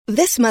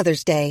This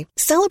Mother's Day,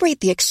 celebrate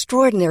the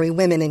extraordinary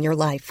women in your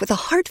life with a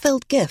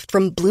heartfelt gift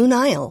from Blue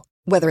Nile.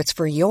 Whether it's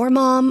for your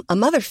mom, a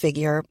mother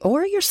figure,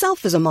 or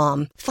yourself as a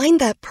mom, find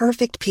that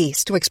perfect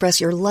piece to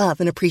express your love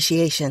and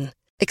appreciation.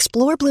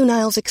 Explore Blue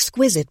Nile's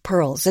exquisite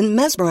pearls and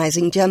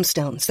mesmerizing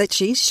gemstones that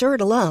she's sure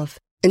to love.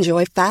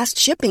 Enjoy fast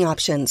shipping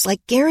options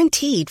like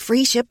guaranteed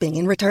free shipping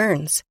and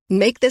returns.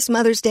 Make this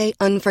Mother's Day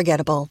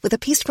unforgettable with a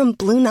piece from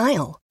Blue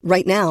Nile.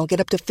 Right now, get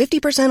up to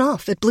 50%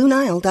 off at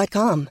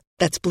BlueNile.com.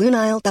 That's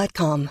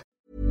BlueNile.com.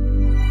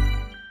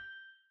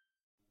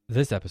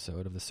 This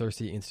episode of the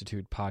Circe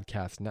Institute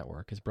Podcast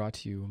Network is brought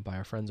to you by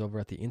our friends over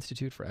at the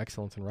Institute for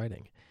Excellence in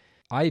Writing.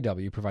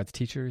 IEW provides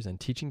teachers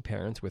and teaching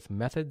parents with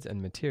methods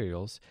and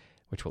materials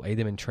which will aid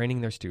them in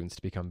training their students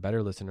to become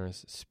better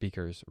listeners,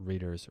 speakers,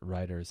 readers,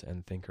 writers,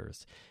 and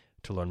thinkers.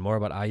 To learn more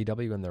about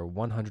IEW and their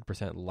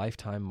 100%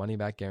 lifetime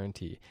money-back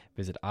guarantee,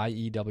 visit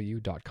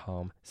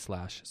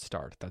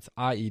IEW.com/start. That's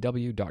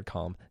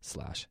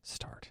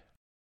IEW.com/start.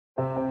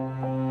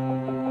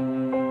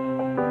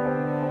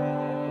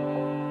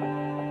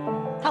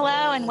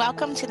 Hello and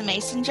welcome to the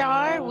Mason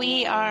Jar.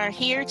 We are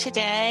here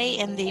today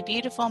in the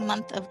beautiful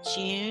month of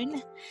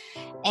June,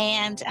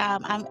 and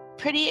I'm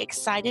pretty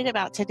excited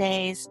about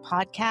today's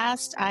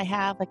podcast. I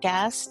have a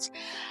guest.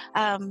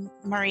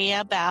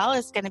 Maria Bell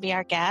is going to be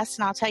our guest,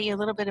 and I'll tell you a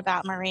little bit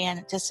about Maria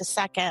in just a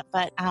second.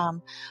 But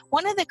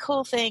one of the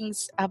cool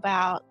things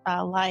about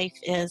life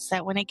is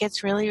that when it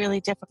gets really,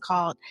 really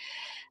difficult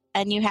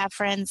and you have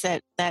friends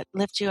that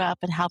lift you up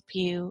and help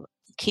you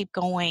keep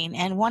going.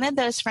 And one of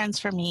those friends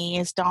for me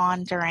is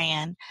Dawn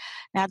Duran.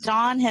 Now,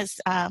 Dawn has,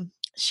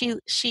 she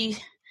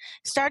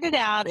started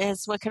out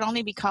as what could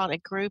only be called a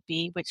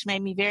groupie, which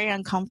made me very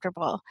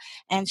uncomfortable.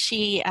 And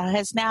she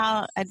has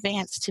now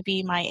advanced to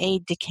be my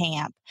aide de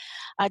camp.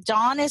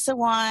 Dawn is the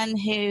one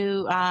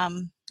who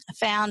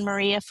found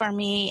Maria for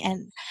me,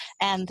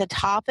 and the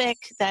topic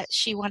that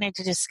she wanted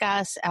to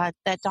discuss,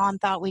 that Dawn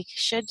thought we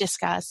should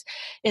discuss,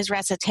 is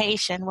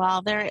recitation.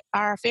 Well, there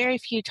are very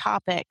few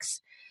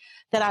topics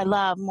that I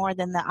love more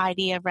than the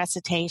idea of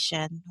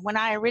recitation. When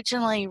I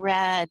originally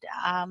read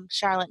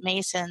Charlotte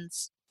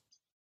Mason's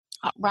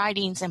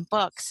writings and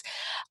books,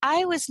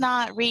 I was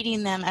not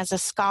reading them as a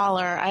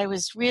scholar. I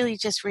was really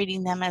just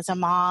reading them as a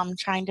mom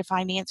trying to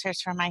find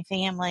answers for my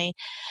family.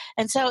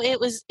 And so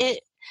it's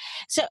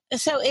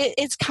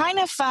kind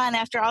of fun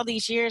after all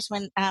these years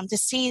when to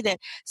see that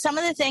some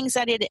of the things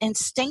I did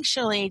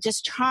instinctually,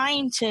 just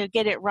trying to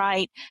get it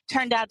right,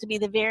 turned out to be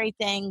the very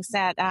things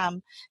that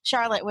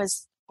Charlotte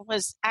was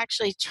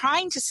actually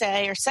trying to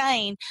say or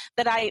saying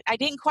that I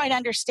didn't quite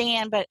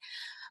understand, but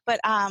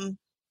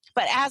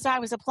as I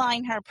was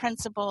applying her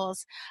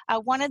principles,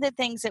 one of the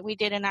things that we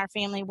did in our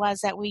family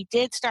was that we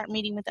did start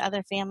meeting with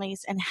other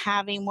families and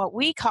having what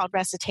we called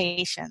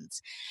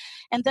recitations.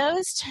 And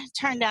those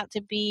turned out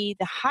to be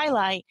the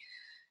highlight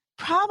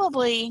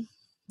probably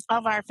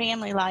of our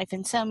family life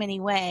in so many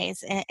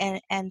ways,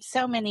 and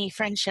so many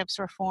friendships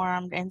were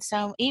formed, and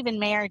so even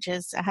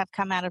marriages have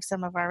come out of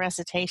some of our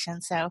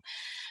recitations. So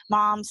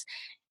moms,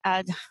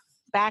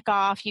 back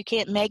off. You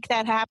can't make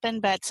that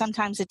happen, but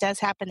sometimes it does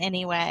happen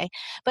anyway.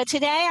 But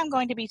today I'm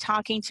going to be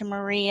talking to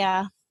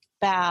Maria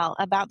Bell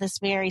about this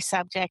very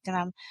subject, and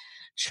I'm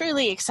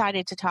truly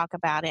excited to talk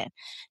about it.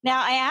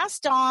 Now, I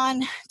asked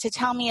Dawn to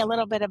tell me a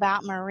little bit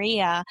about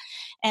Maria,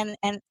 and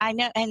I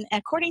know, and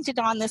according to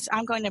Dawn,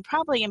 I'm going to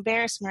probably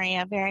embarrass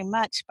Maria very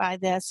much by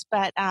this,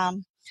 but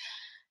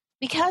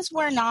because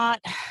we're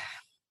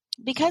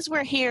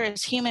here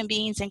as human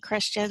beings and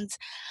Christians,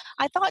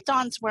 I thought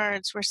Dawn's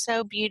words were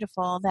so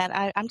beautiful that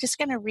I'm just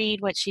going to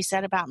read what she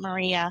said about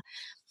Maria.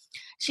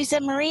 She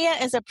said, Maria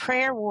is a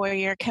prayer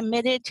warrior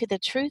committed to the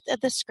truth of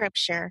the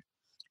Scripture,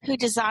 who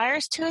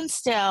desires to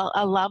instill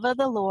a love of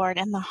the Lord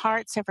in the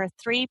hearts of her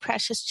three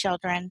precious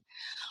children,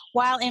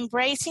 while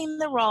embracing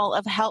the role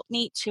of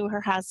helpmeet to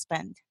her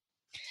husband.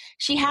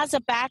 She has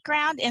a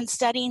background in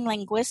studying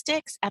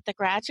linguistics at the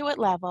graduate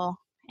level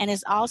and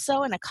is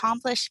also an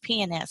accomplished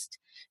pianist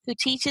who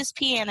teaches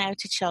piano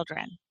to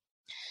children.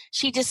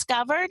 She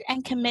discovered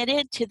and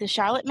committed to the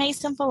Charlotte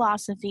Mason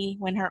philosophy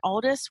when her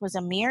oldest was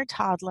a mere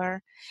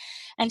toddler,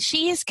 and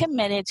she is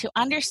committed to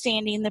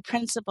understanding the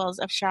principles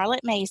of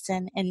Charlotte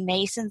Mason in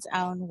Mason's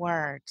own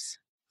words.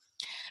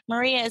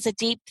 Maria is a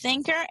deep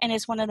thinker and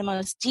is one of the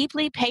most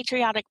deeply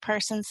patriotic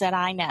persons that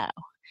I know.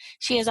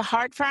 She has a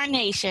heart for our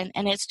nation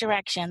and its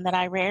direction that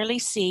I rarely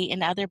see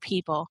in other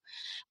people,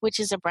 which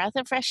is a breath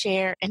of fresh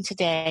air in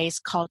today's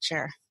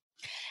culture.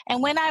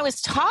 And when I was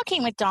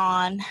talking with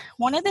Dawn,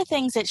 one of the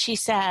things that she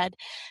said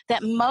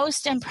that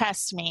most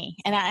impressed me,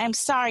 and I'm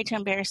sorry to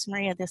embarrass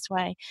Maria this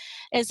way,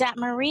 is that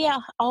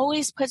Maria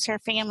always puts her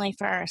family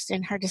first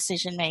in her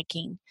decision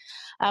making.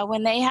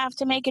 When they have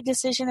to make a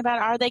decision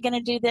about are they going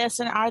to do this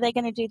and are they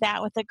going to do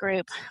that with the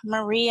group,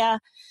 Maria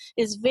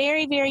is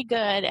very, very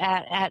good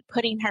at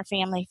putting her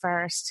family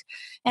first.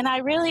 And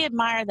I really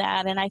admire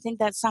that, and I think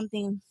that's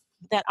something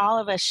that all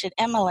of us should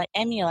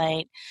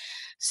emulate.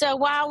 So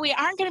while we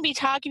aren't going to be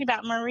talking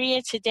about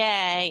Maria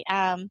today,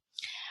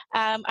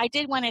 I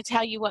did want to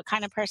tell you what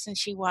kind of person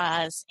she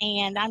was.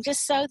 And I'm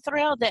just so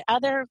thrilled that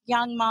other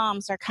young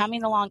moms are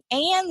coming along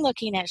and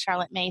looking at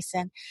Charlotte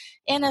Mason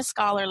in a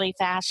scholarly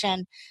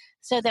fashion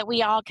so that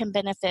we all can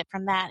benefit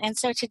from that. And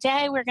so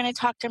today we're going to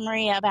talk to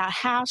Maria about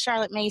how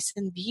Charlotte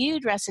Mason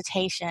viewed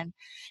recitation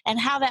and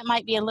how that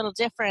might be a little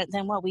different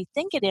than what we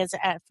think it is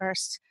at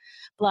first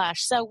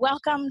blush. So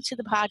welcome to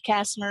the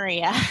podcast,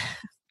 Maria.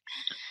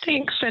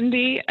 Thanks,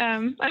 Cindy.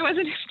 I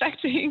wasn't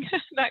expecting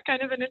that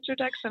kind of an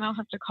introduction. I'll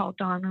have to call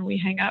Dawn when we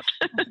hang up.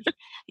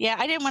 Yeah,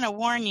 I didn't want to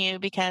warn you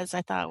because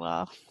I thought,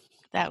 well,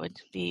 that would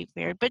be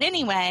weird. But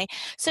anyway,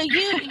 so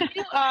you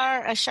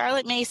are a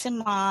Charlotte Mason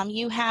mom.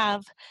 You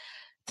have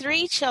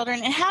 3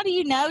 children. And how do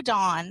you know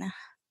Dawn?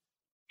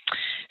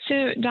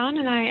 So Dawn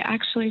and I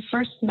actually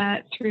first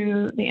met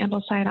through the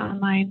Ambleside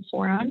Online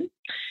Forum.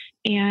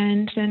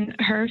 And then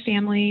her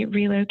family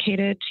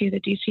relocated to the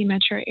DC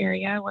metro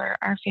area where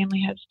our family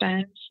has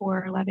been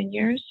for 11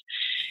 years.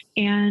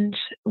 And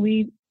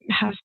we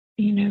have,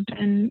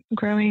 been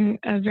growing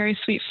a very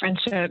sweet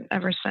friendship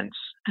ever since.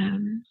 So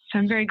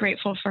I'm very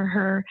grateful for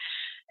her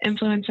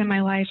influence in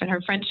my life and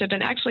her friendship.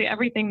 And actually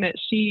everything that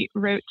she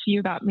wrote to you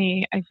about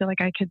me, I feel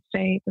like I could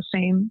say the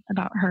same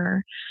about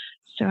her.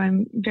 So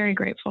I'm very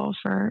grateful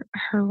for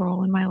her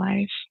role in my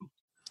life.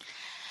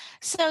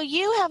 So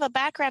you have a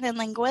background in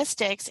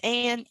linguistics,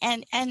 and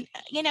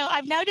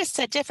I've noticed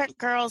that different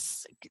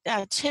girls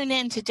tune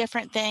into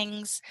different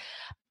things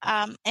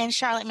in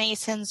Charlotte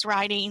Mason's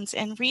writings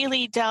and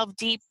really delve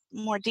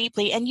more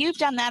deeply. And you've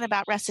done that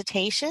about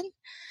recitation.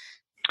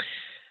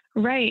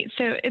 Right.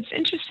 So it's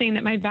interesting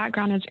that my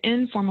background is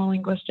in formal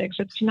linguistics.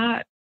 It's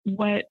not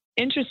what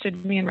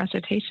interested me in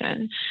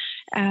recitation.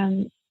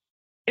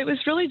 It was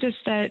really just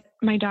that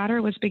my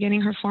daughter was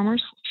beginning her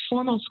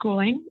formal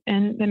schooling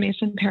in the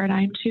Mason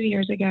paradigm 2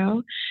 years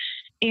ago.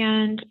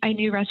 And I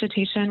knew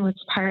recitation was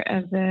part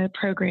of the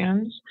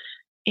programs.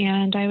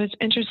 And I was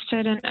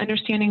interested in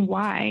understanding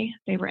why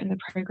they were in the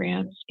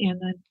programs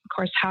and then, of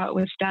course, how it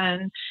was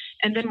done.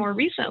 And then more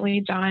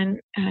recently, Dawn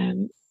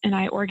and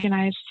I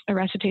organized a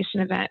recitation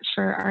event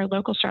for our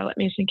local Charlotte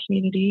Mason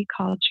community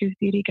called Truth,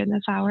 Beauty,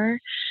 Goodness Hour.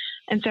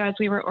 And so as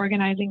we were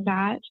organizing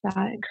that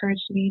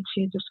encouraged me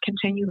to just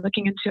continue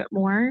looking into it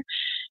more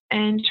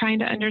and trying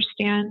to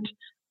understand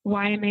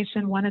why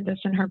Mason wanted this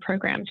in her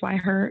programs, why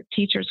her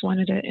teachers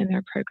wanted it in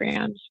their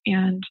programs.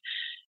 And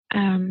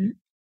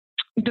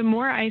the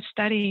more I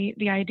study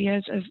the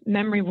ideas of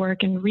memory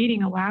work and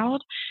reading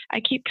aloud, I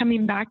keep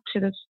coming back to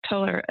this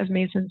pillar of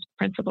Mason's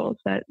principles,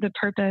 that the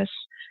purpose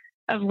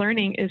of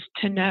learning is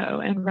to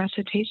know, and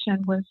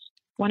recitation was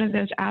one of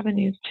those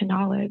avenues to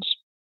knowledge.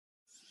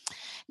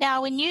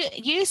 Now, when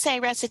you say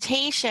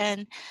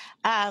recitation,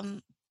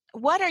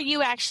 what are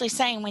you actually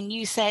saying when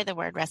you say the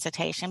word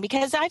recitation?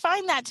 Because I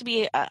find that to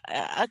be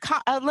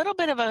a little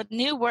bit of a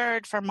new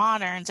word for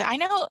moderns. I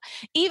know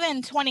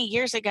even 20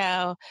 years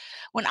ago,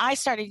 when I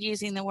started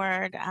using the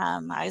word,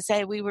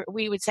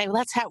 we would say,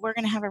 we're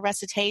going to have a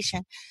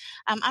recitation.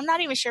 I'm not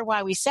even sure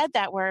why we said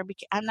that word.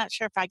 I'm not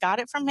sure if I got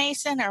it from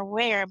Mason or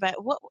where, but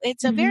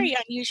it's a very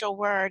unusual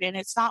word, and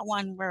it's not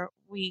one where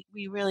we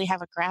really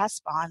have a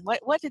grasp on.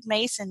 What did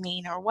Mason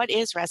mean, or what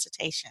is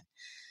recitation?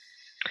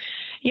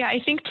 Yeah,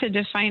 I think to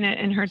define it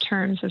in her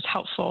terms is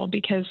helpful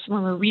because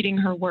when we're reading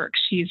her work,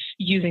 she's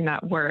using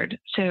that word.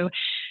 So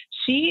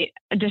she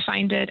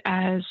defined it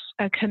as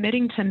a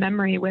committing to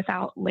memory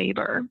without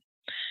labor.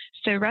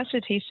 So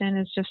recitation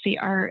is just the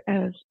art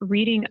of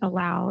reading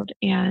aloud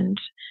and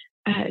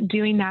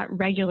doing that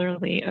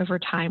regularly over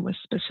time with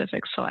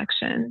specific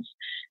selections.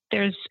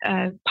 There's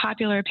a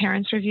popular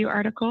Parents Review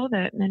article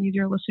that many of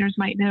your listeners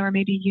might know, or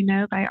maybe you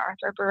know, by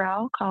Arthur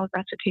Burrell called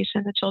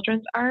Recitation, the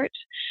Children's Art.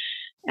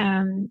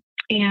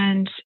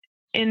 And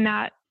in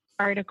that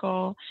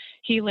article,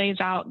 he lays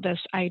out this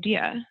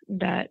idea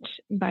that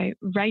by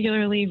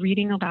regularly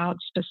reading aloud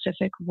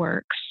specific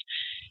works,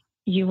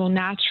 you will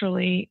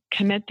naturally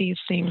commit these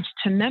things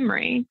to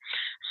memory.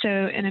 So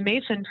in a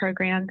Mason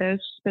program, those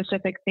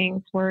specific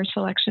things were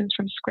selections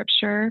from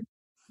Scripture,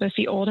 both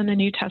the Old and the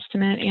New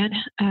Testament,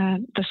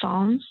 and the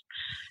Psalms,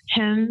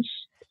 hymns,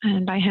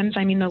 and by hymns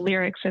I mean the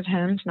lyrics of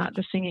hymns, not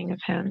the singing of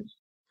hymns,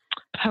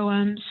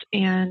 poems,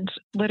 and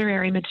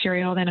literary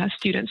material. Then as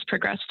students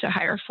progress to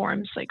higher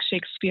forms like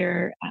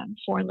Shakespeare,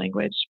 foreign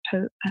language,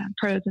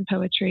 prose and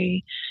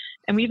poetry,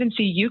 and we even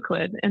see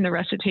Euclid in the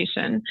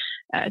recitation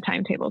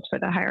timetables for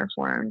the higher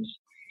forms.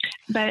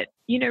 But,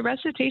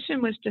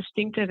 recitation was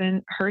distinctive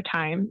in her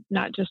time,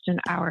 not just in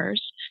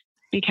ours,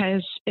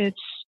 because it's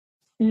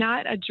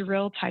not a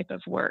drill type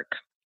of work.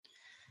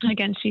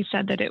 Again, she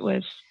said that it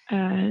was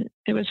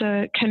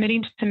a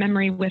committing to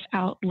memory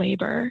without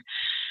labor.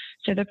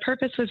 So the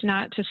purpose was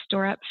not to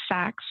store up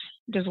facts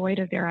devoid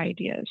of their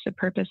ideas. The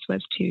purpose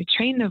was to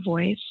train the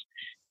voice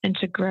and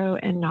to grow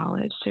in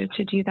knowledge. So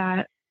to do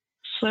that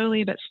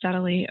slowly but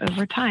steadily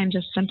over time,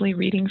 just simply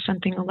reading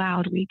something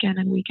aloud week in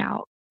and week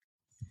out.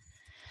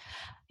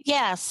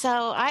 Yeah,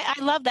 so I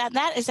love that.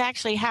 That is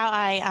actually how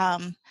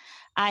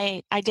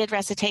I did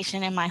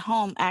recitation in my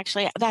home.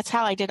 Actually, that's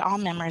how I did all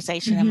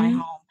memorization in my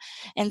home.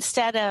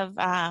 Instead of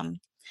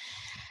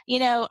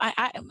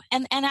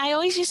and I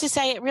always used to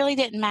say it really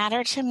didn't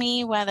matter to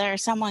me whether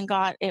someone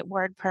got it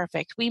word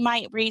perfect. We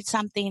might read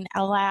something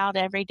aloud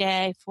every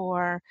day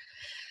for,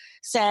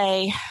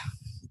 say,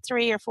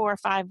 3 or 4 or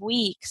 5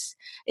 weeks,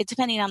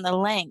 depending on the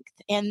length.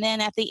 And then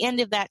at the end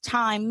of that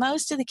time,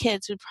 most of the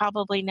kids would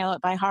probably know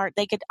it by heart.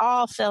 They could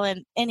all fill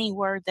in any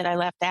word that I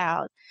left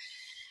out.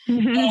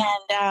 Mm-hmm.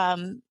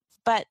 And,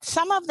 but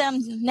some of them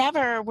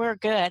never were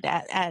good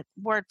at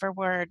word for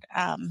word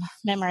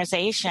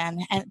memorization.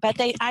 But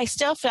I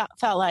still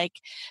felt like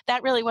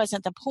that really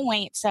wasn't the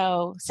point.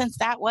 So since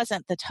that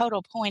wasn't the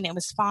total point, it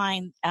was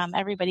fine.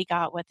 Everybody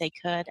got what they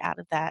could out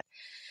of that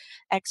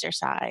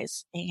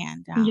exercise.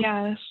 And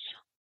yes.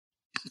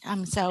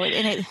 So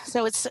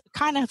it's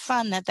kind of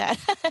fun that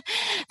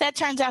that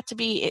turns out to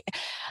be,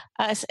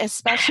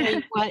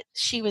 especially what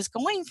she was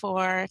going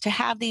for, to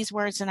have these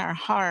words in our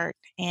heart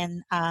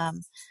and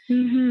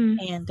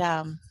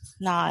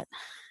not.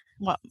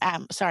 Well,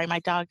 I'm sorry, my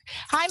dog.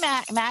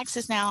 Hi, Max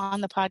is now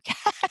on the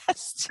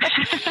podcast.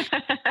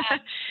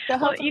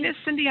 Well,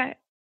 Cindy,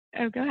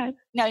 go ahead.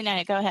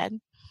 No, go ahead.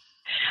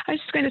 I was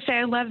just going to say,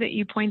 I love that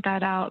you point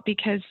that out,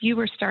 because you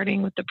were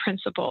starting with the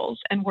principles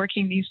and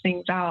working these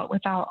things out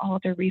without all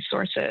of the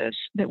resources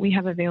that we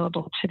have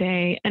available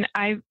today. And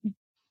I've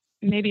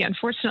maybe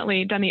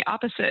unfortunately done the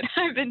opposite.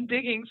 I've been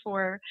digging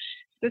for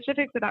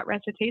specifics about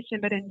recitation,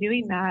 but in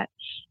doing that,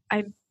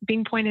 I'm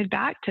being pointed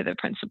back to the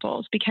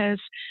principles, because,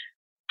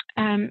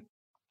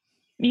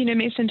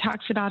 Mason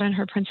talks about in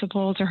her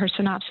principles, or her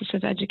synopsis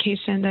of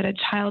education, that a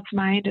child's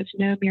mind is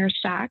no mere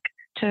sack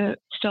to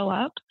fill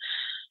up.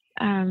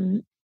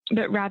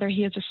 But rather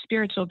he is a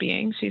spiritual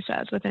being, she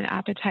says, with an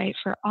appetite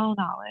for all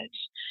knowledge.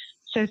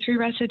 So through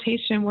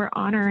recitation, we're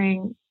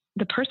honoring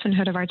the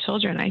personhood of our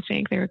children. I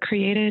think they were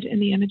created in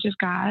the image of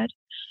God,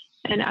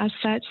 and as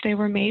such, they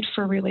were made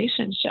for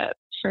relationship,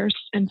 first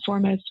and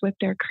foremost, with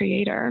their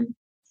Creator.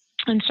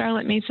 And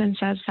Charlotte Mason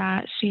says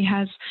that she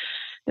has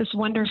this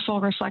wonderful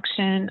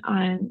reflection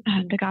on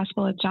the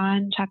Gospel of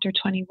John, chapter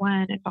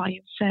 21 in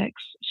volume 6.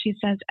 She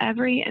says,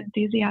 every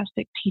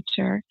enthusiastic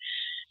teacher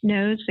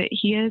knows that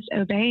he is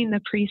obeying the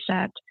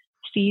precept,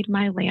 feed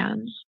my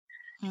lambs.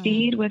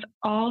 Feed with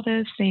all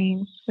those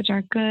things which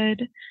are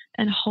good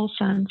and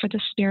wholesome for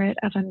the spirit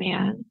of a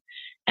man,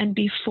 and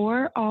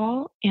before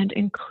all and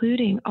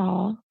including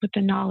all with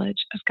the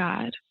knowledge of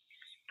God.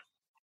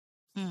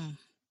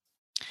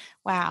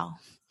 Wow.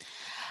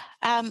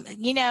 I'm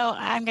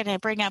going to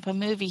bring up a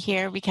movie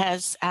here,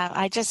 because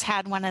I just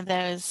had one of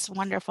those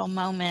wonderful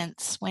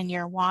moments when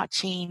you're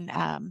watching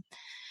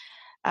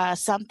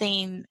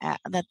something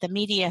that the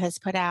media has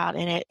put out,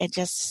 and it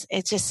just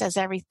says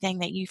everything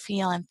that you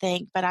feel and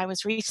think. But I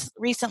was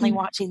recently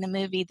watching the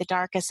movie The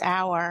Darkest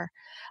Hour.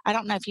 I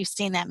don't know if you've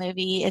seen that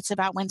movie. It's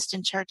about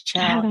Winston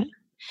Churchill.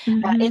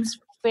 It's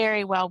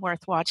very well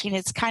worth watching.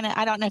 It's kind of,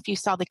 I don't know if you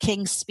saw The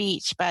King's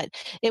Speech, but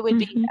it would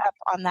be up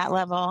on that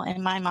level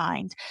in my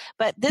mind.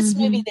 But this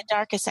movie, The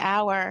Darkest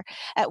Hour,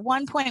 at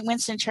one point,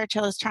 Winston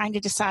Churchill is trying to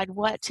decide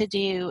what to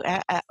do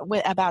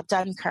about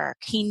Dunkirk.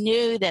 He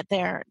knew that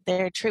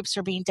their troops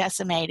were being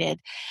decimated,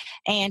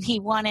 and he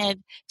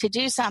wanted to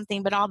do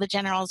something, but all the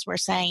generals were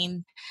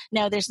saying,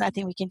 no, there's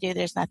nothing we can do.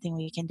 There's nothing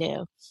we can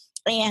do.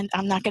 And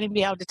I'm not going to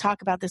be able to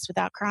talk about this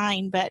without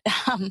crying, but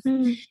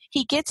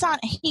he gets on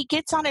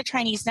a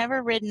train. He's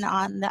never ridden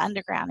on the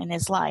Underground in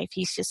his life.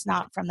 He's just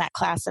not from that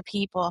class of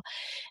people.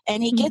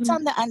 And he gets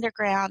on the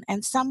Underground,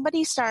 and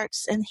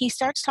he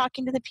starts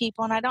talking to the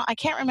people. And I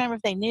can't remember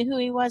if they knew who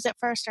he was at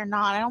first or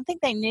not. I don't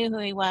think they knew who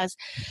he was,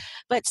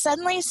 but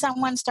suddenly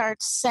someone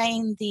starts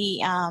saying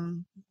the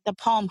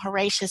poem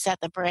Horatius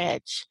at the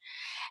Bridge.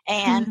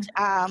 And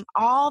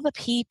all the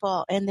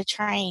people in the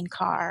train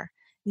car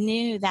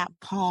knew that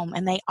poem,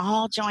 and they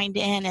all joined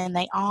in, and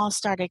they all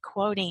started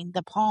quoting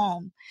the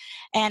poem.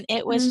 And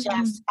it was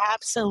just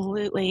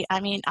absolutely,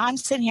 I'm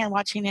sitting here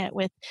watching it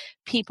with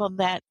people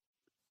that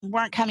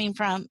weren't coming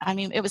from,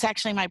 it was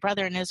actually my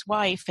brother and his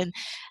wife, and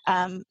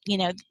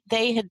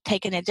they had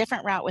taken a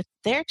different route with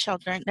their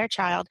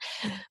child,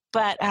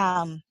 but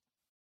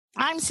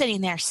I'm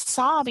sitting there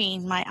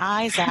sobbing my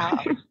eyes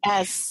out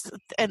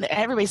and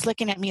everybody's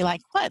looking at me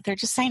like, what? They're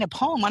just saying a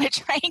poem on a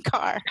train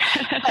car.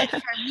 But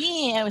for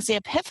me, it was the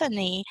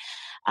epiphany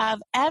of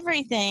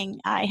everything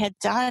I had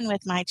done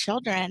with my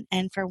children,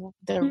 and for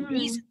the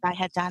reason I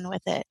had done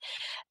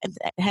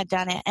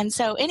it. And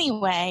so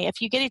anyway, if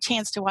you get a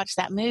chance to watch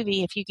that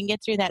movie, if you can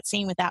get through that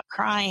scene without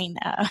crying,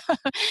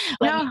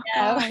 let me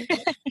know.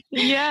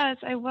 Yes,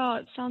 I will.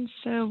 It sounds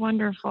so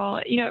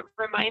wonderful. It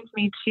reminds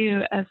me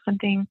too of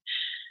something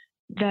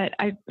that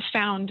I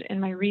found in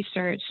my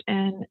research,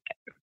 and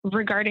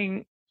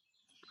regarding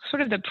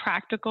sort of the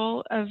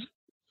practical of,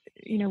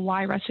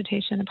 why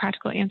recitation, the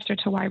practical answer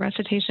to why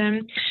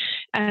recitation.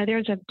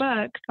 There's a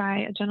book by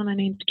a gentleman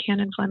named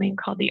Canon Fleming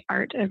called The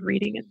Art of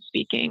Reading and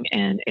Speaking,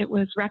 and it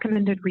was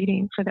recommended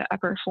reading for the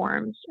upper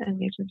forms in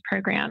Mason's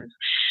programs.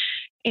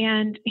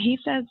 And he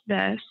says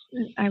this,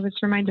 I was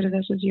reminded of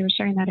this as you were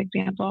sharing that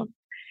example.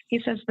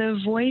 He says, the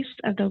voice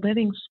of the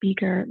living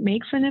speaker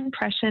makes an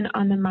impression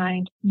on the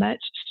mind much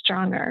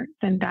stronger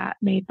than that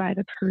made by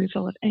the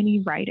perusal of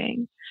any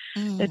writing.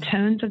 The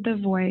tones of the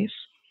voice,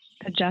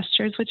 the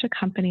gestures which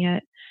accompany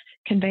it,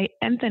 convey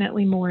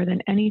infinitely more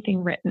than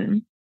anything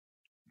written.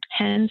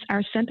 Hence,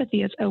 our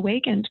sympathy is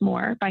awakened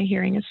more by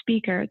hearing a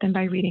speaker than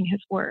by reading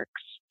his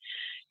works.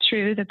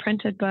 True, the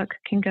printed book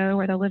can go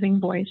where the living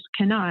voice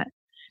cannot,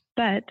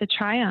 but the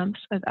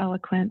triumphs of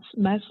eloquence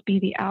must be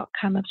the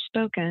outcome of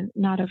spoken,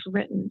 not of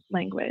written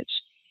language.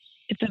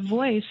 If the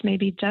voice may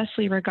be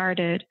justly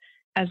regarded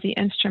as the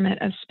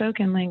instrument of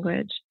spoken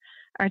language,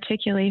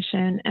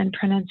 articulation and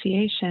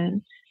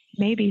pronunciation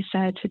may be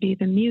said to be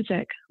the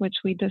music which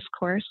we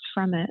discourse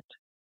from it.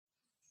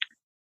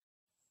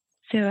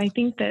 So I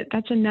think that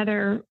that's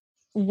another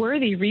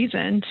worthy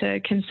reason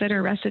to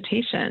consider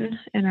recitation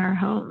in our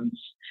homes.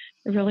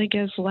 It really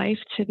gives life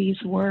to these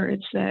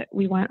words that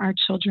we want our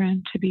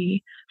children to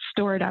be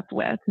stored up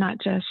with, not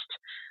just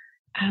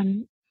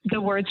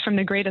the words from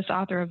the greatest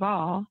author of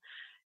all,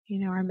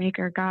 our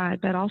Maker God,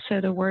 but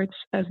also the words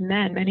of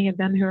men, many of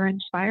them who are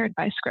inspired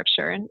by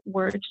Scripture, and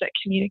words that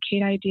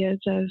communicate ideas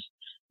of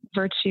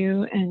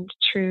virtue and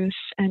truth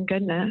and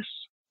goodness.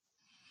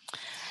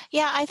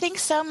 Yeah, I think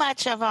so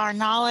much of our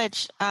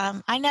knowledge,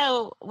 I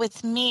know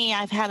with me,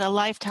 I've had a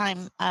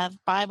lifetime of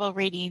Bible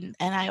reading,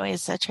 and I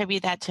always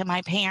attribute that to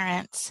my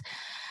parents.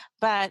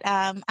 But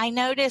I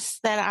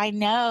noticed that I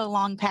know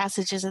long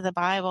passages of the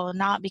Bible,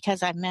 not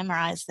because I've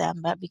memorized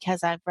them, but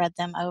because I've read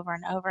them over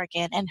and over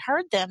again and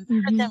heard them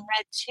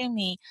read to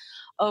me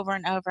over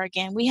and over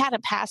again. We had a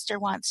pastor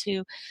once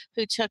who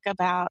took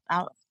about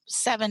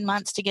 7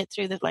 months to get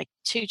through the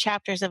 2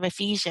 chapters of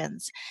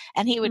Ephesians,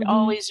 and he would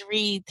always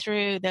read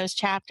through those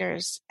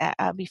chapters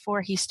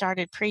before he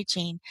started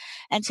preaching.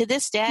 And to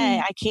this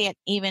day, I can't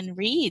even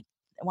read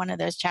one of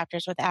those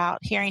chapters without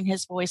hearing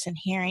his voice and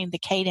hearing the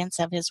cadence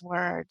of his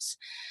words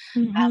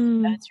go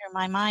through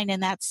my mind.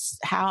 And that's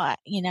how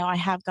I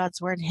have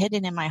God's word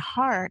hidden in my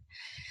heart.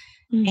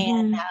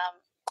 And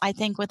I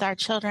think with our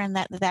children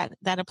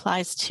that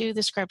applies to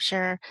the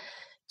Scripture,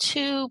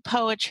 to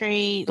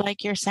poetry,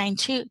 like you're saying,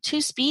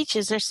 to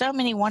speeches. There's so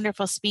many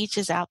wonderful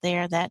speeches out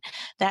there that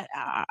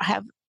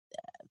have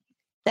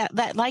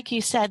that, like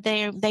you said,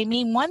 they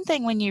mean one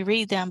thing when you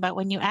read them, but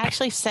when you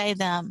actually say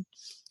them,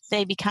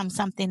 they become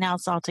something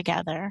else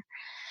altogether.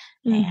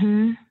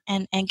 And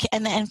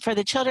for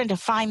the children to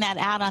find that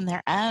out on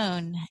their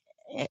own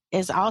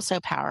is also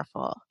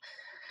powerful.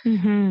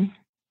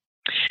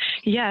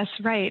 Yes,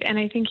 right. And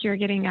I think you're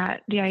getting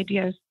at the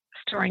idea of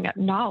storing up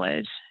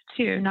knowledge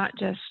too, not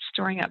just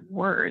storing up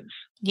words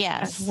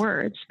as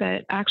words,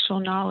 but actual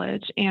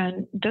knowledge.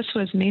 And this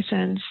was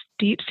Mason's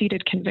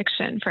deep-seated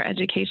conviction for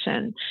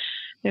education.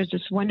 There's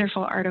this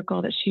wonderful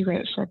article that she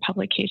wrote for a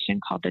publication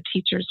called The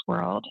Teacher's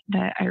World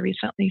that I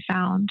recently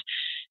found.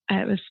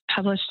 It was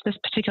published, this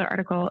particular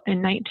article,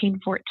 in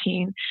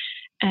 1914.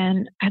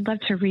 And I'd love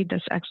to read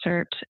this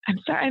excerpt. I'm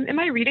sorry, am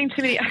I reading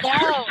too many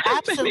excerpts? No,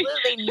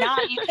 absolutely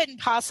not. You couldn't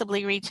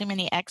possibly read too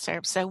many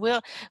excerpts. So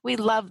we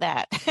love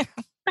that.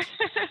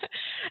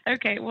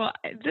 Okay, well,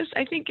 this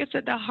I think gets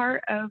at the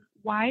heart of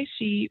why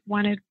she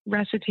wanted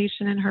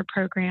recitation in her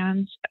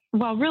programs.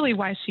 Well, really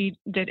why she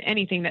did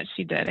anything that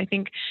she did. I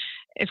think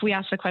if we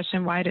ask the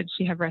question, why did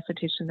she have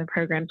recitation in the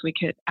programs, we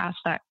could ask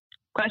that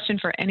question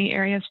for any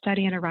area of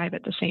study and arrive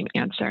at the same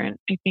answer. And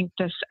I think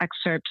this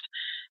excerpt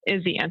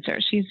is the answer.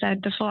 She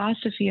said, the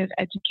philosophy of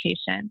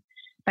education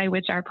by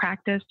which our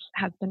practice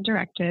has been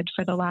directed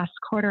for the last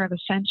quarter of a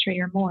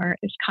century or more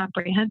is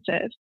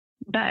comprehensive.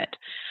 But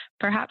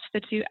perhaps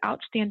the 2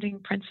 outstanding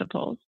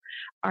principles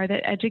are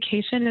that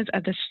education is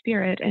of the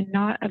spirit and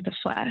not of the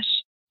flesh.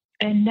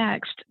 And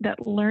next,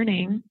 that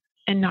learning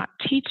and not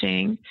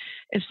teaching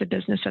is the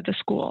business of the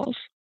schools.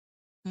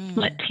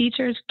 Let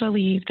teachers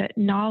believe that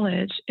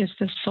knowledge is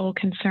the sole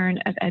concern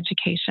of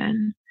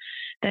education,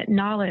 that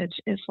knowledge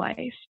is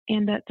life,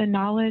 and that the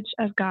knowledge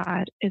of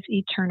God is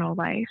eternal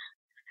life.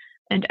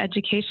 And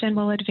education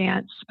will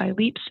advance by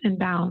leaps and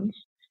bounds.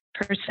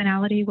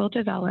 Personality will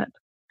develop,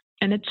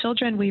 and the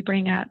children we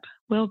bring up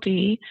will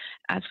be,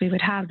 as we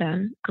would have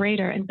them,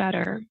 greater and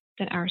better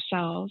than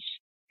ourselves.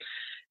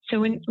 So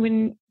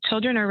when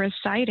children are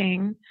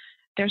reciting,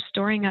 they're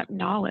storing up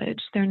knowledge.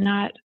 They're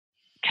not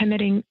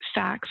committing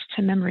facts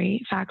to memory,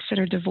 facts that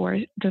are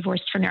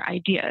divorced from their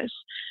ideas.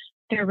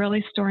 They're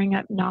really storing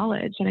up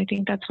knowledge. And I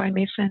think that's why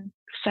Mason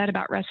said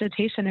about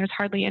recitation, there's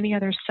hardly any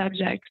other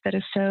subject that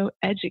is so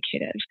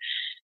educative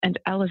and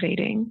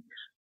elevating.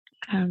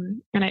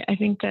 And I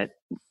think that,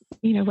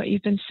 what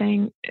you've been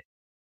saying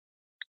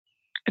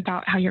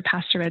about how your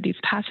pastor read these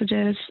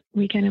passages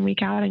week in and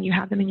week out, and you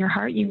have them in your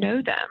heart, you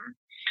know them.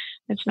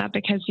 It's not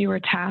because you were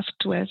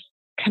tasked with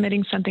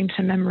committing something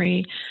to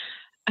memory,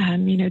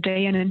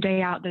 day in and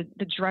day out, the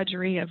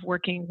drudgery of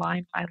working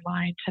line by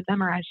line to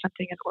memorize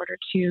something in order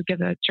to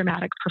give a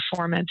dramatic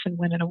performance and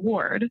win an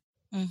award.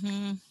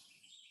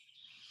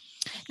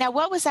 Now,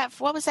 what was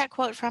that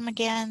quote from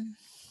again?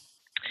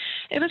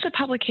 It was a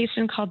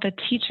publication called The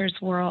Teacher's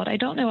World. I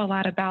don't know a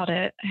lot about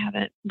it. I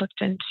haven't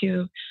looked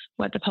into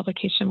what the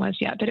publication was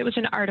yet, but it was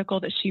an article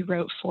that she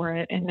wrote for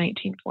it in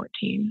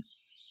 1914.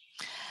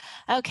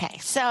 Okay,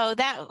 so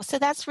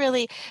that's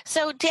really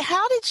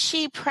how did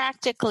she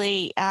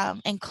practically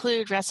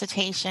include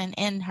recitation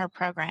in her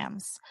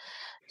programs?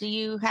 Do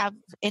you have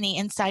any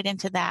insight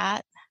into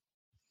that?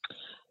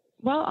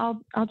 Well,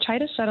 I'll try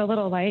to shed a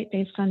little light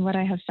based on what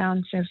I have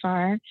found so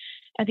far.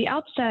 At the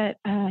outset,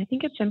 I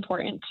think it's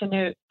important to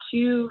note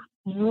two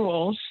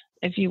rules,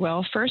 if you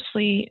will.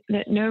 Firstly,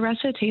 that no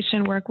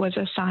recitation work was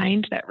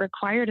assigned that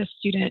required a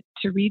student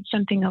to read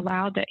something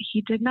aloud that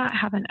he did not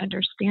have an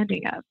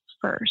understanding of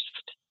first.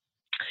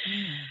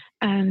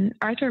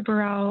 Arthur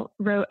Burrell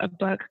wrote a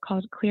book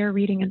called Clear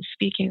Reading and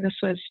Speaking. This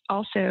was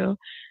also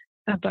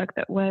a book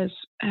that was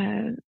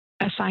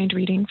assigned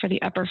reading for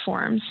the upper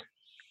forms.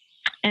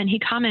 And he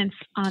comments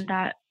on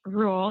that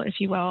rule, if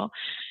you will,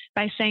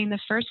 by saying the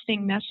first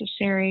thing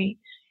necessary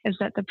is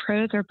that the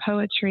prose or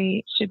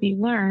poetry should be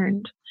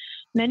learned.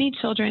 Many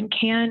children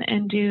can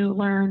and do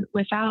learn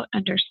without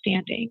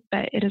understanding,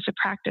 but it is a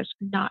practice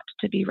not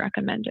to be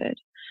recommended.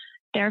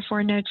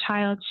 Therefore, no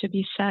child should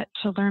be set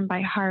to learn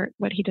by heart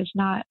what he does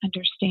not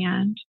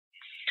understand.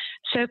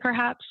 So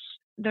perhaps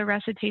the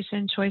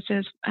recitation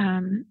choices,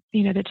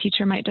 the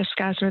teacher might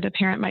discuss or the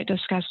parent might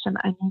discuss some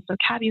unknown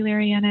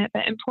vocabulary in it,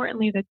 but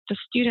importantly, that the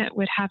student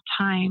would have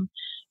time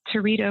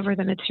to read over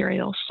the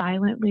material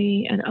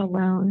silently and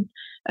alone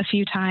a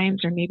few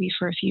times or maybe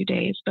for a few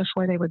days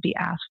before they would be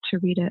asked to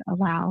read it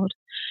aloud.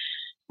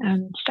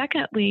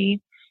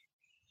 Secondly,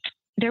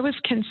 there was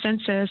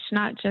consensus,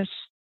 not just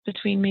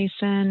between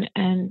Mason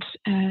and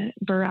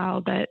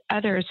Burrell, but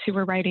others who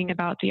were writing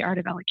about the art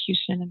of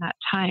elocution in that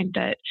time,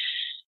 that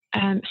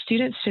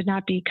students should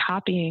not be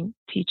copying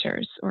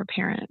teachers or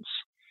parents.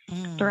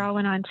 Burrell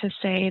went on to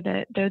say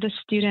that though the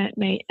student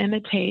may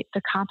imitate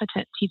the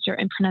competent teacher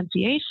in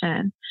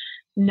pronunciation,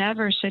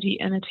 never should he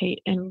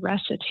imitate in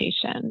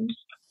recitation.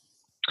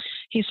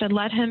 He said,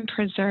 let him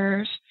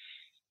preserve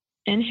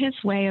in his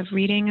way of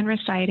reading and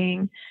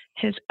reciting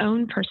his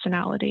own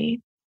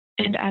personality,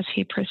 and as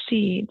he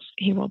proceeds,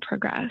 he will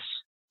progress.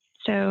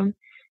 So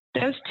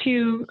those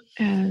two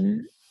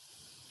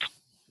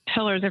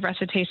pillars of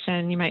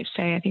recitation, you might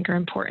say, I think are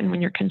important when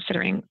you're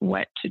considering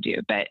what to do.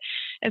 But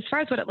as far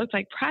as what it looked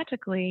like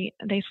practically,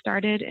 they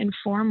started in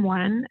Form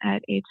 1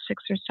 at age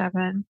 6 or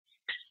 7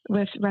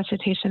 with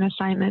recitation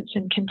assignments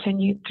and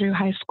continued through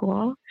high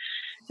school.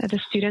 The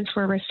students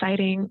were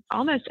reciting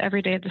almost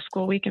every day of the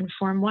school week in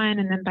Form 1,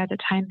 and then by the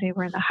time they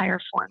were in the higher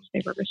forms,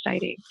 they were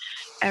reciting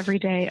every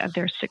day of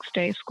their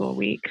 6-day school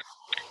week.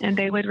 And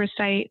they would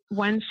recite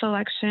one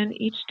selection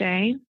each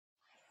day,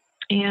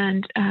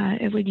 and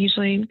it would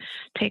usually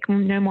take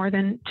no more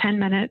than 10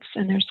 minutes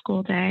in their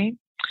school day.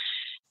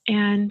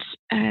 And,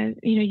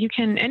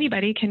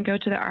 anybody can go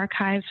to the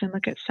archives and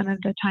look at some of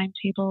the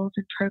timetables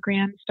and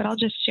programs, but I'll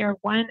just share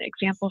one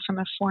example from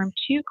a Form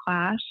 2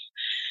 class.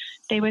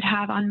 They would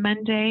have on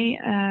Monday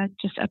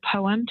just a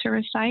poem to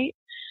recite.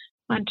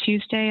 On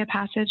Tuesday, a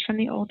passage from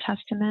the Old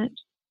Testament.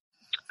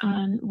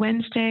 On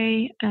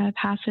Wednesday, a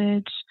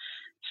passage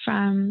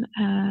from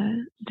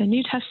the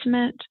New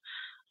Testament.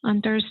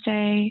 On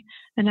Thursday,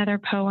 another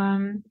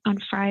poem. On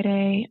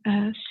Friday,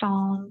 a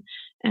psalm.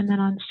 And then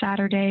on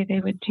Saturday, they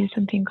would do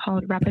something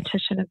called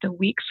repetition of the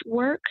week's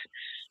work.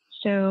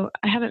 So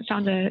I haven't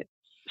found a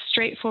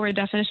straightforward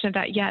definition of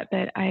that yet,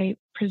 but I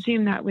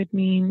presume that would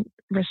mean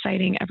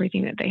reciting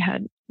everything that they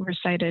had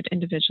recited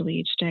individually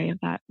each day of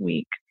that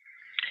week.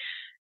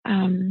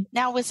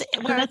 Now,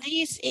 were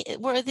these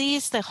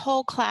the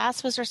whole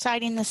class was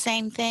reciting the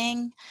same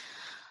thing?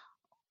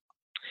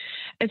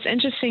 It's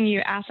interesting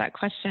you asked that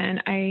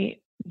question. I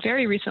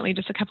very recently,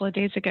 just a couple of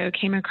days ago,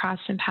 came across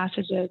some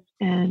passages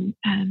in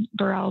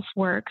Burrell's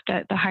work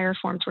that the higher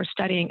forms were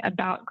studying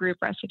about group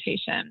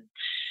recitation,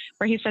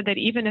 where he said that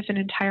even if an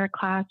entire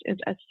class is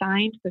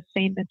assigned the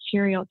same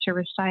material to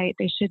recite,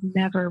 they should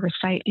never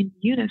recite in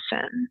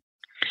unison.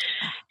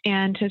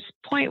 And his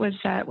point was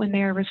that when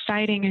they are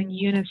reciting in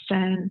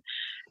unison,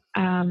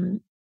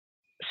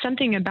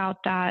 something about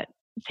that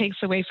takes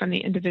away from the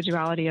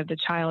individuality of the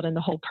child and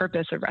the whole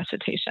purpose of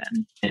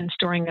recitation and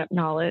storing up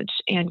knowledge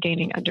and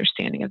gaining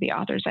understanding of the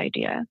author's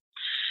idea.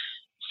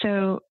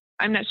 So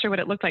I'm not sure what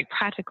it looked like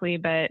practically,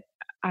 but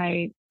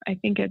I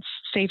think it's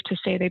safe to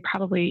say they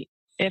probably,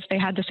 if they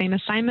had the same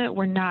assignment,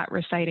 were not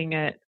reciting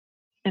it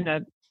in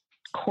a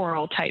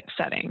choral type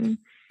setting.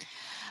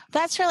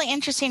 That's really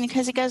interesting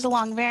because it goes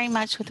along very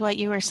much with what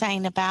you were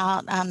saying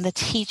about the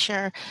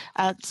teacher.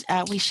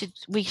 We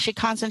should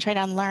concentrate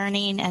on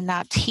learning and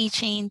not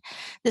teaching.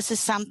 This is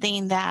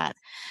something that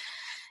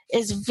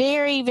is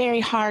very,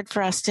 very hard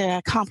for us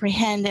to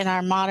comprehend in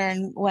our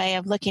modern way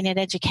of looking at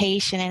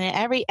education,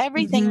 and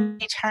everything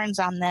turns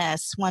on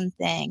this one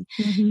thing.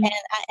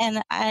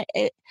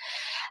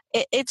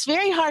 It's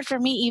very hard for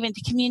me even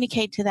to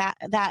communicate to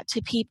that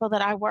to people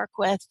that I work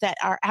with that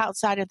are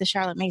outside of the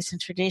Charlotte Mason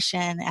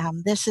tradition.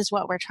 This is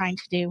what we're trying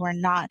to do. We're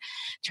not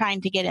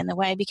trying to get in the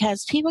way,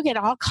 because people get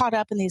all caught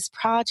up in these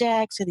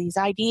projects or these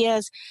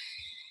ideas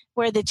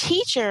where the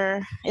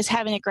teacher is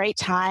having a great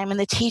time and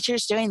the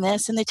teacher's doing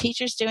this and the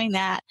teacher's doing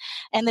that,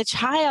 and the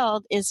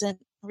child isn't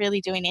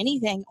really doing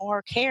anything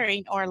or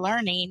caring or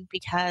learning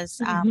because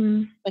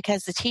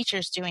the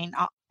teacher's doing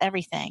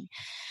everything.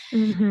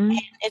 And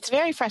it's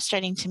very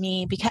frustrating to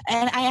me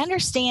and I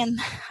understand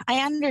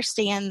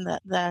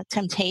the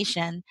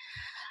temptation,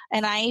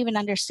 and I even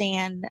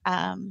understand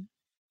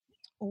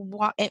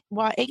why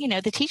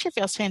the teacher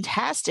feels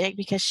fantastic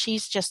because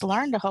she's just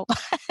learned a whole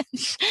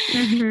bunch,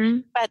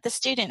 but the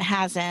student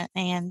hasn't.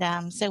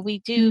 And so we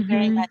do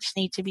very much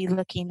need to be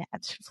looking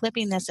at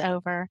flipping this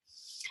over.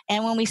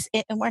 And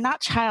we're not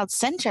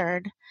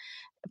child-centered,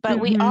 but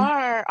we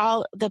are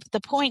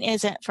the point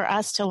isn't for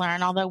us to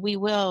learn, although we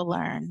will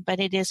learn, but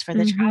it is for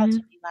the child to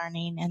be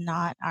learning and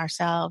not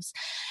ourselves.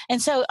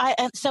 And so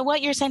so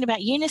what you're saying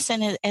about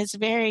unison is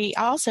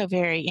also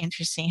very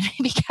interesting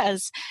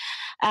because,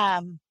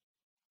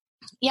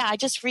 I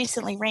just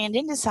recently ran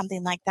into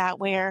something like that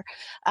where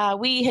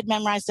we had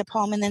memorized a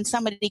poem and then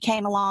somebody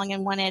came along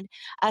and wanted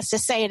us to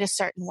say it a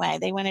certain way.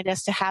 They wanted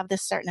us to have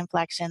this certain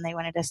inflection. They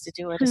wanted us to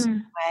do it a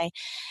certain way.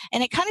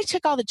 And it kind of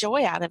took all the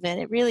joy out of it.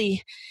 It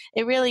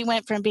really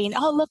went from being,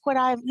 oh, look what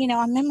I'm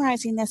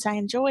memorizing this. I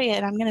enjoy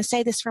it. I'm going to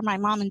say this for my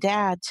mom and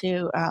dad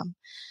to,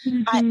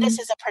 this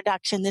is a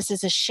production. This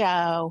is a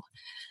show.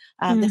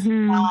 This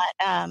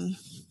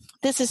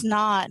is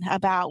not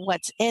about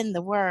what's in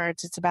the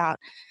words. It's about,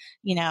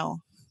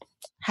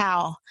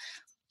 how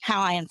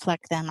I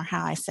inflect them or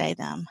how I say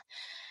them.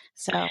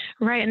 So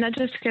right, and that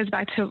just goes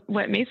back to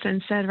what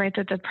Mason said, right?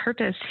 That the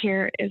purpose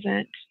here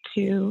isn't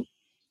to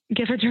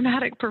give a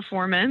dramatic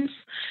performance,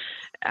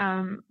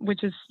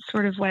 which is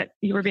sort of what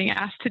you were being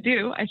asked to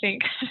do, I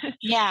think.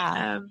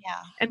 Yeah.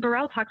 And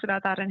Burrell talks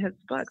about that in his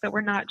book, that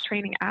we're not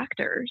training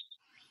actors.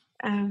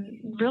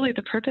 Really,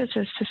 the purpose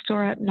is to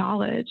store up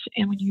knowledge,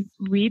 and when you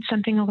read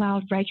something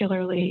aloud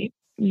regularly,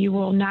 you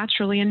will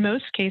naturally, in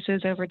most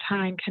cases over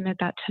time, commit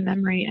that to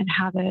memory and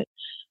have it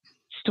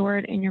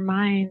stored in your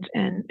mind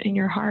and in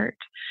your heart.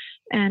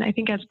 And I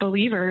think as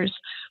believers,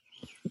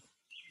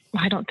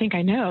 I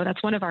know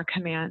that's one of our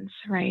commands,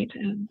 right?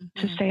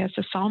 To say, as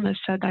the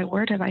psalmist said, thy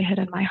word have I hid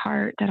in my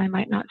heart that I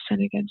might not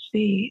sin against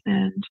thee.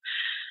 And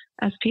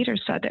as Peter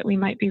said, that we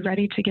might be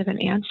ready to give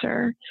an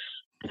answer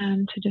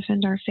to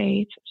defend our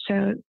faith.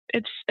 So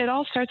it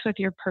all starts with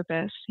your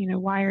purpose.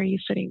 Why are you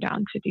sitting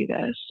down to do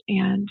this?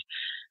 And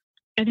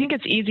I think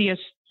it's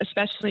easiest,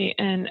 especially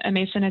in a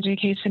Mason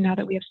education, now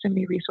that we have so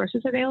many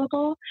resources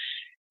available,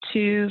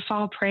 to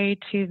fall prey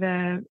to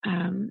the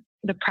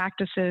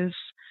practices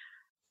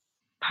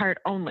part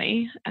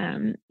only.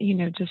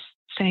 Just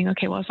saying,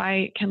 okay, well, if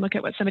I can look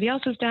at what somebody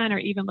else has done, or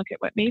even look at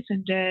what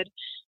Mason did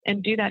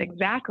and do that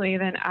exactly,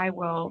 then I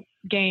will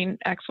gain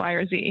X, Y,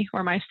 or Z,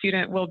 or my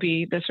student will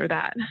be this or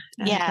that.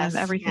 And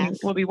everything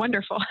will be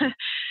wonderful.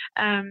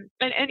 And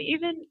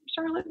even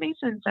Charlotte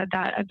Mason said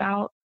that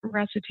about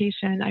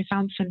recitation. I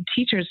found some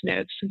teachers'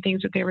 notes and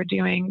things that they were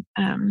doing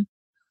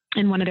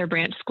in one of their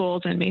branch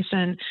schools, and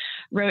Mason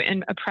wrote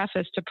in a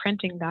preface to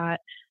printing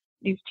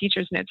these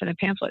teachers' notes in a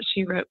pamphlet.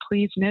 She wrote,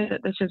 "Please know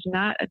that this is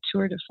not a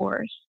tour de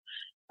force.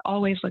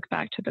 Always look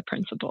back to the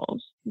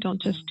principles. Don't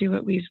just do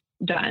what we've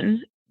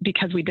done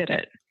because we did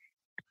it."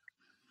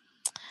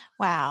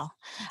 Wow.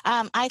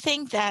 I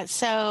think that's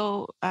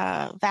so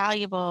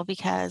valuable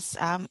because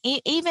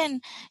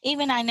even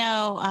I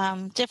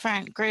know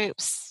different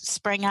groups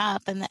spring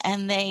up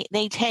and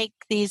they take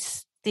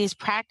these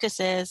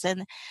practices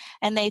and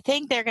they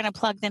think they're going to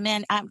plug them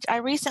in. I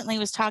recently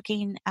was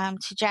talking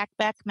to Jack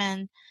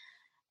Beckman,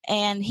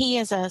 and he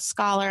is a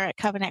scholar at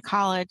Covenant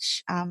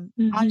College on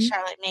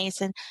Charlotte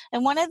Mason.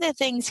 And one of the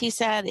things he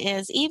said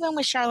is, even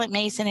with Charlotte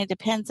Mason, it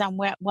depends on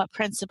what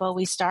principle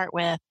we start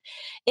with.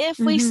 If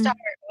we start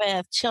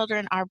with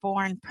children are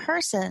born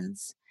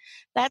persons,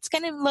 that's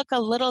going to look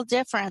a little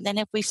different than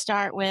if we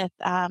start with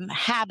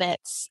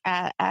habits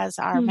as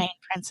our main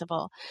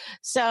principle.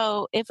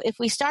 So if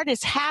we start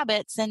as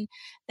habits, then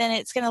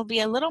it's going to be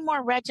a little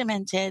more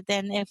regimented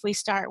than if we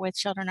start with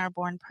children are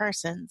born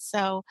persons.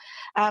 So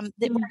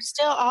we're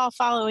still all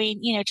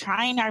following,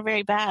 trying our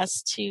very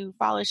best to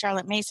follow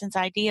Charlotte Mason's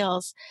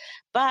ideals.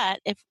 But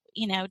if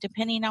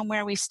depending on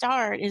where we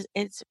start,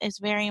 is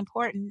very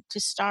important to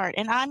start.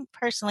 And I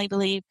personally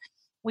believe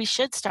we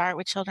should start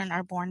with children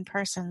are born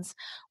persons.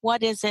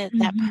 What is it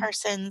that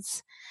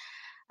persons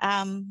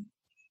learn,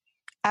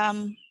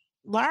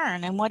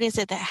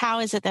 and how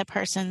is it that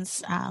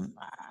persons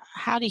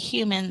how do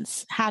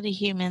humans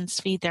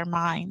feed their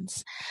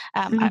minds?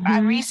 I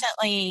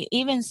recently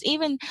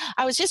even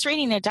I was just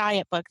reading a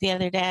diet book the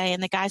other day,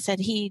 and the guy said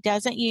he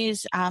doesn't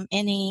use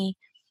any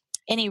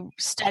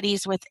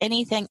studies with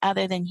anything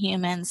other than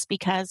humans,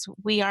 because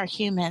we are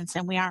humans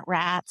and we aren't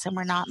rats and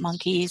we're not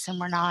monkeys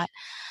and we're not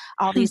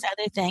all these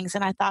other things.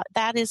 And I thought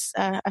that is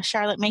a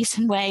Charlotte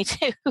Mason way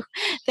to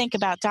think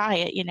about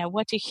diet.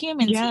 What do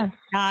humans eat,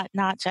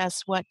 not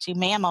just what do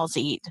mammals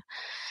eat?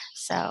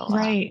 So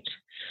right.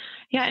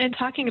 Yeah, and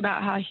talking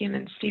about how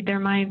humans feed their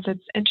minds,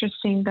 it's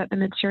interesting that the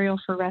material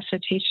for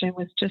recitation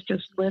was just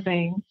as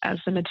living as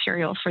the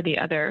material for the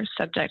other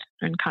subject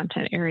and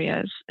content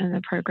areas in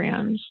the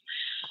programs.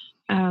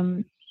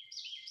 As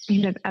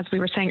we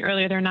were saying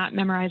earlier, they're not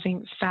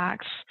memorizing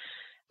facts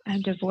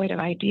and devoid of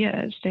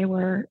ideas. They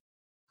were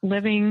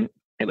living,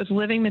 it was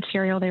living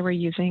material they were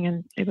using,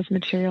 and it was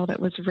material that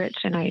was rich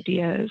in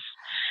ideas.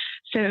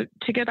 So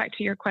to go back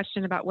to your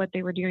question about what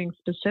they were doing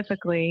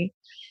specifically,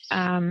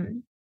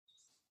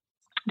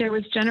 there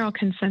was general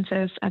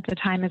consensus at the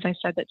time, as I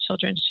said, that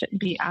children shouldn't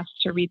be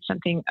asked to read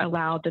something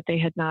aloud that they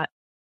had not,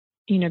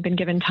 been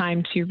given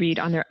time to read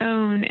on their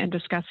own and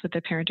discuss with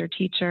the parent or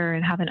teacher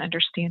and have an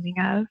understanding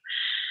of.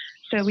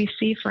 So we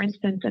see, for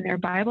instance, in their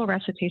Bible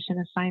recitation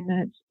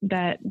assignments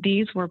that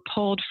these were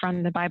pulled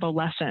from the Bible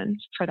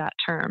lessons for that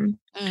term.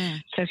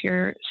 So if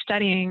you're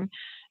studying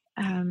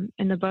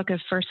in the book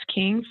of First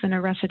Kings, then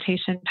a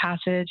recitation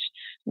passage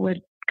would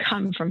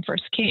come from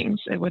First Kings.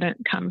 It wouldn't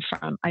come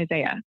from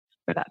Isaiah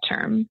for that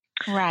term.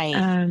 Right.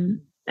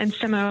 And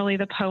similarly,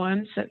 the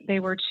poems that they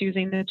were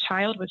choosing, the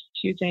child was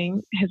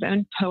choosing his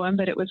own poem,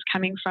 but it was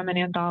coming from an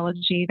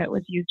anthology that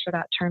was used for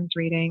that term's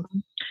reading,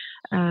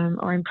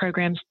 or in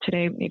programs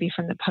today, maybe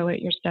from the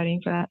poet you're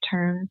studying for that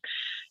term.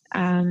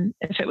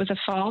 If it was a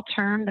fall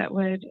term, that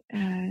would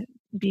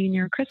be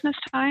near Christmas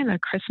time. A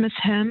Christmas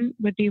hymn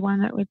would be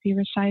one that would be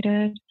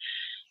recited,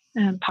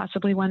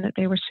 possibly one that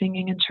they were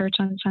singing in church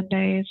on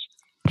Sundays.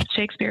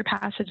 Shakespeare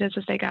passages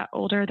as they got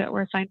older that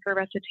were assigned for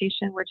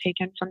recitation were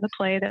taken from the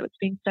play that was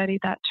being studied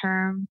that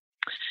term.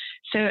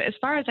 So as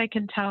far as I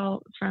can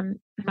tell from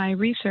my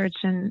research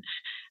and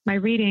my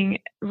reading,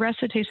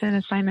 recitation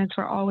assignments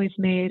were always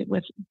made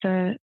with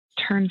the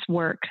term's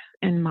work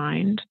in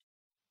mind.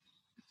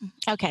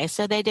 Okay,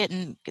 so they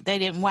didn't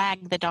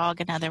wag the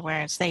dog. In other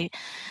words, they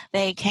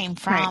came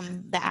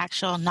from the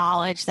actual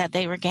knowledge that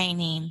they were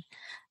gaining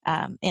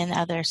in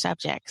other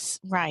subjects.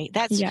 Right.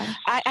 That's, yeah.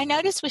 I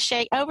noticed with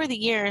over the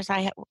years,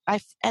 I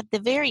at the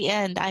very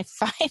end, I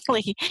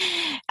finally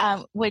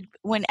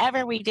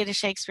whenever we did a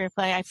Shakespeare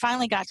play, I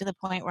finally got to the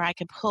point where I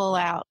could pull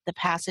out the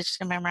passage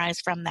to memorize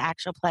from the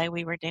actual play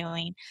we were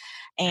doing.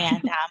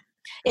 And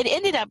it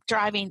ended up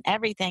driving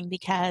everything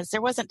because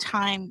there wasn't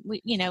time,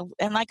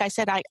 and like I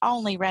said, I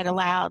only read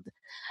aloud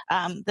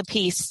the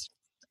piece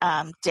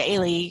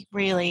daily,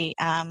 really.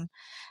 And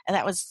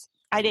that was,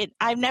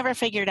 I've never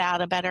figured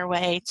out a better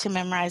way to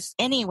memorize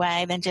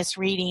anyway than just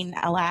reading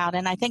aloud.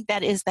 And I think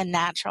that is the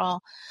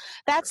natural,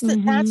 that's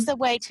the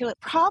way to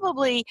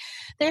it.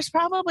 There's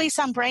probably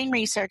some brain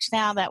research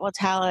now that will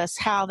tell us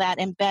how that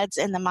embeds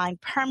in the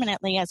mind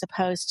permanently, as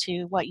opposed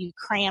to what you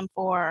cram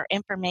for,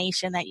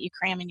 information that you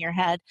cram in your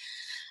head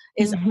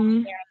is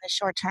only there in the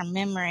short-term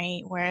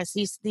memory. Whereas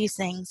these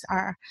things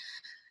are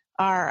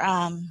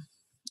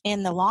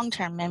in the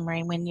long-term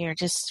memory when you're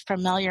just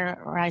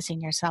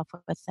familiarizing yourself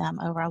with them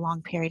over a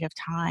long period of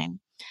time.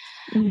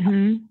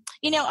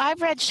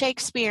 I've read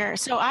Shakespeare,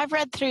 so I've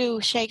read through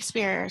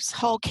Shakespeare's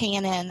whole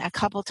canon a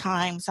couple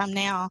times. I'm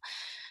now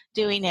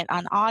doing it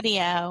on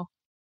audio.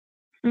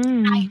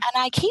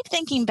 I keep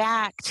thinking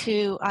back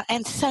to,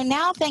 and so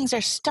now things are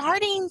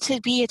starting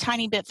to be a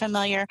tiny bit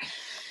familiar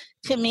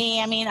to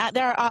me. I mean,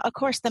 there are, of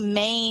course, the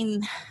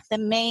main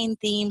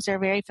themes are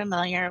very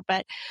familiar,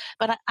 but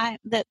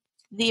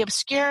the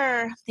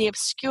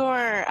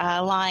obscure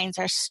lines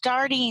are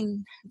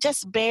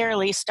just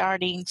barely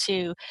starting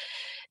to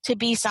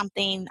be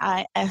something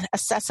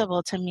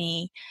accessible to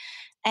me.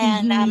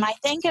 And I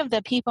think of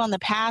the people in the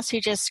past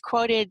who just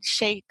quoted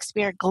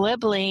Shakespeare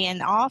glibly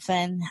and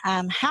often,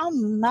 how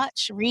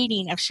much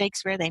reading of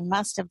Shakespeare they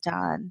must have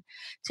done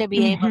to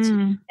be able to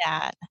do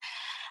that.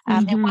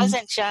 It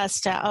wasn't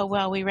just,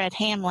 we read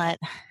Hamlet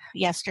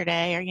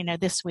yesterday or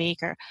this week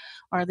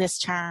or this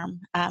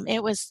term.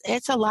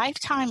 It's a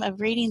lifetime of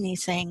reading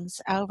these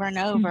things over and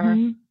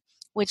over,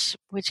 which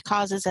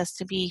causes us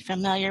to be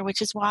familiar,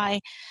 which is why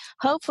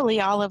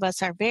hopefully all of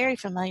us are very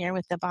familiar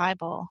with the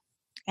Bible.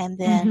 And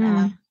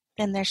then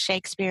there's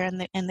Shakespeare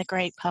and the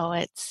great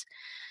poets.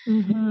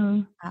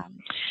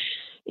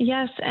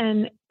 Yes,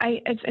 and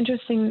it's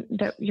interesting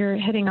that you're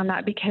hitting on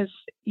that because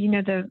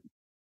the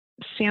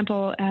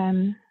sample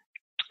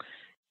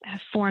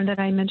form that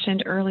I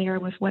mentioned earlier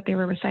with what they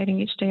were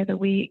reciting each day of the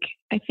week.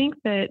 I think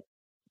that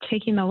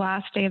taking the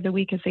last day of the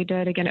week as they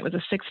did, again, it was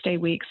a 6-day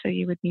week, so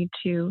you would need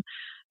to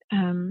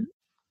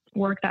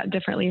work that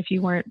differently if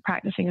you weren't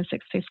practicing a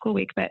 6-day school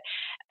week. But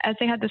as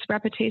they had this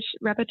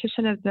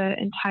repetition of the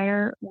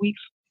entire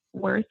week's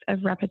worth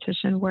of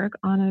repetition work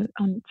on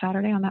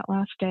Saturday, on that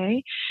last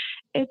day,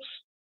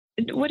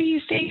 what do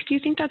you think? Do you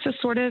think that's a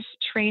sort of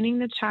training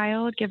the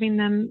child, giving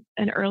them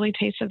an early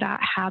taste of that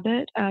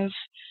habit of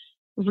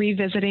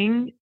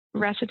revisiting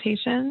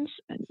recitations,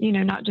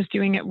 not just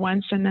doing it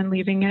once and then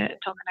leaving it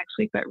until the next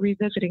week, but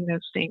revisiting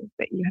those things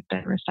that you have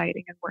been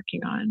reciting and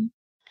working on?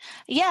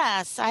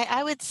 Yes,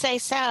 I would say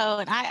so.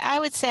 And I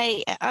would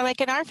say, like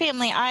in our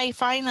family, I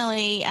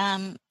finally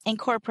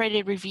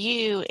incorporated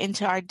review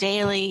into our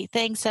daily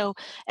thing. So,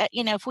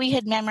 if we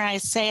had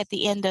memorized, say, at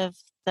the end of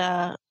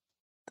the,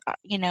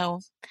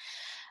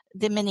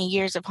 the many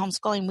years of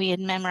homeschooling, we had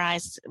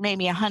memorized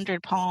maybe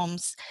 100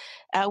 poems.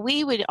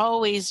 We would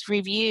always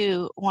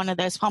review one of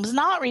those poems,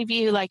 not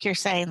review like you're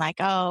saying, like,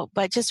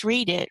 but just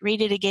read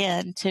it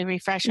again to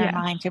refresh our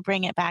mind, to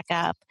bring it back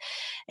up.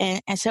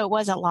 And so it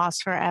wasn't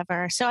lost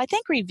forever. So I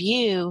think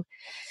review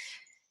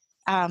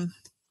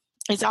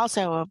is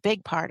also a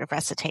big part of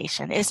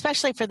recitation,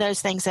 especially for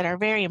those things that are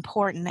very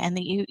important and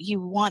that you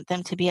want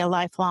them to be a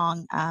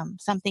lifelong,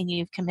 something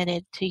you've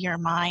committed to your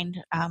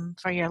mind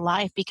for your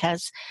life,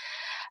 because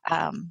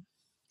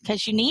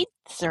you need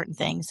certain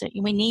things.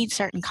 We need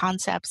certain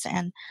concepts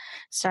and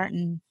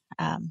certain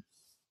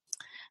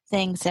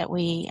things that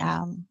we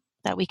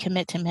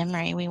commit to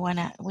memory. We want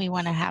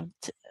to have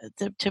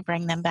to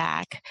bring them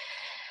back.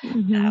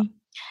 Mm-hmm.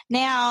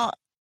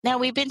 Now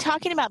we've been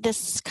talking about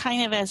this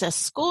kind of as a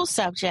school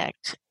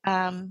subject,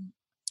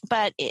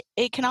 but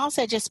it can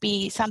also just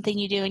be something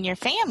you do in your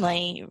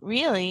family,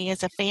 really,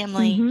 as a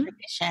family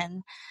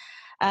tradition.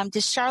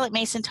 Does Charlotte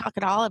Mason talk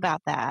at all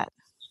about that?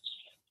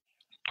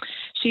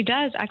 She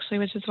does, actually,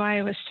 which is why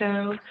I was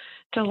so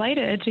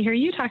delighted to hear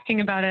you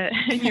talking about it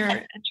in your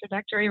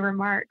introductory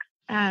remarks.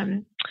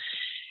 Well,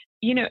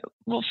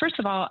 first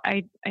of all,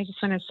 I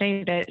just want to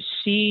say that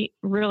she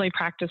really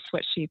practiced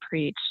what she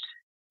preached.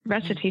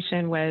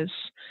 Recitation was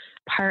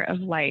part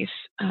of life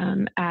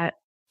at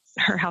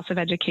her house of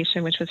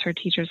education, which was her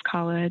teacher's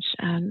college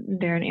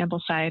there in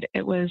Ambleside.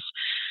 It was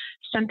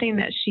something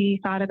that she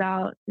thought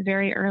about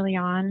very early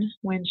on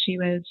when she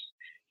was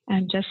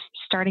just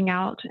starting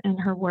out in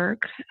her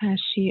work.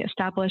 She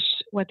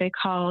established what they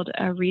called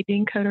a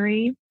reading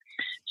coterie.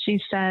 She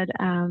said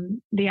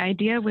the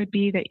idea would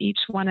be that each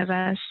one of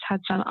us had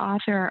some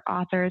author or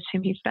authors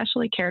whom he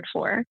specially cared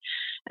for,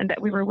 and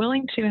that we were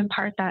willing to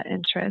impart that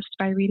interest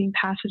by reading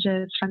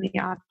passages from the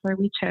author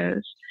we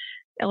chose,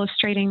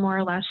 illustrating more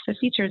or less the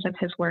features of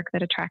his work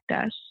that attract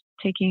us,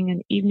 taking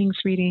an evening's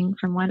reading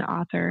from one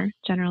author,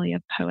 generally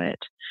a poet.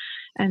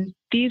 And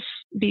these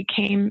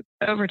became,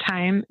 over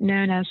time,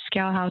 known as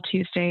Scale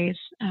Tuesdays.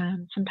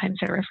 Sometimes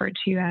they're referred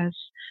to as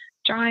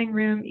drawing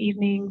room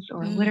evenings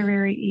or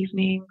literary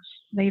evenings.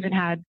 They even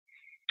had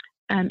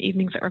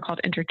evenings that were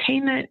called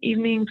entertainment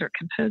evenings or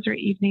composer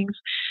evenings.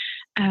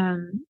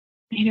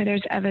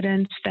 There's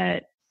evidence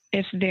that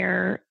if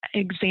their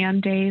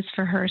exam days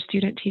for her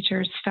student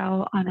teachers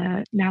fell on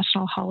a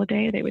national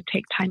holiday, they would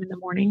take time in the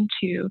morning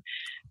to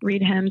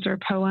read hymns or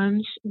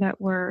poems that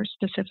were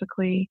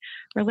specifically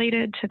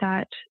related to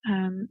that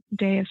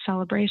day of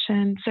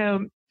celebration.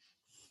 So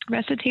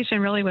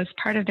recitation really was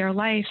part of their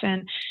life.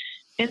 And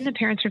in the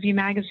Parents Review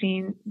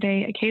magazine,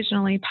 they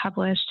occasionally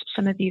published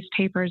some of these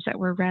papers that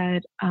were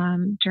read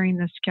during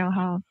the Scale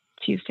Hall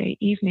Tuesday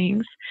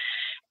evenings.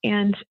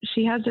 And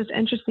she has this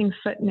interesting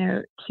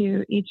footnote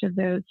to each of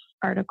those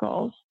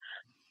articles.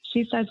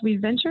 She says, "We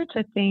venture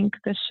to think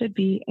this should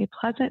be a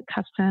pleasant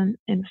custom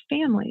in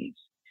families.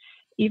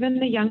 Even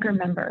the younger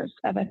members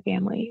of a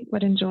family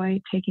would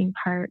enjoy taking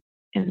part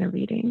in the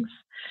readings."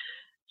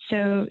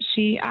 So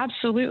she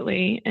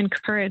absolutely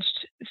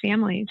encouraged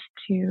families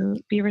to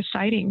be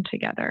reciting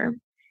together.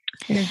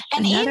 There's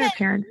and another even,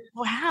 parent.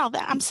 Wow,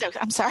 I'm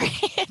sorry.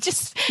 It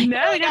just No,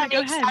 really go got me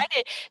ahead.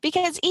 excited,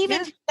 because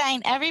even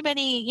saying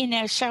everybody,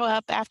 show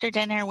up after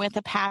dinner with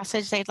a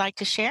passage they'd like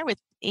to share with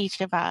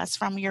each of us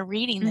from your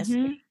reading this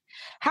week.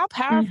 How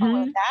powerful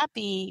would that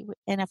be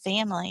in a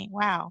family?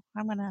 Wow,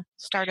 I'm going to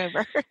start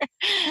over.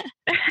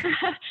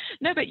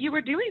 No, but you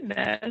were doing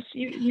this.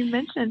 You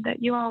mentioned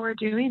that you all were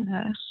doing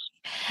this.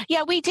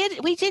 Yeah, we did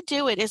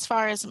do it as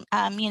far as,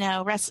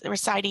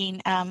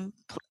 reciting, and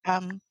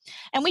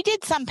we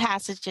did some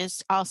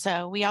passages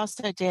also. We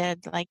also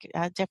did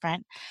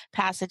different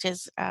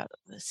passages.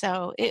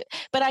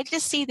 But I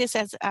just see this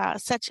as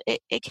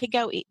it could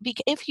go,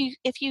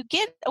 if you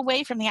get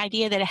away from the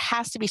idea that it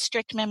has to be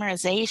strict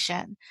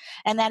memorization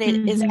and that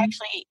it is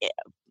actually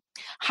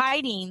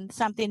hiding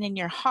something in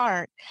your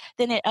heart,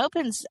 then it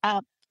opens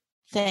up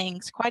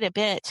things quite a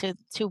bit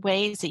to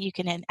ways that you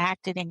can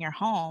enact it in your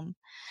home.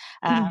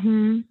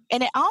 And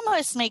it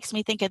almost makes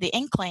me think of the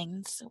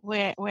Inklings,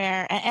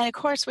 where and of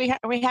course we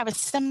have a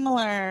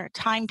similar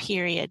time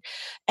period,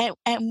 and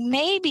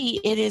maybe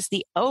it is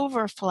the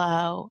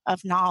overflow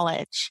of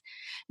knowledge.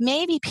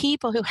 Maybe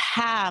people who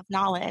have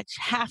knowledge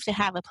have to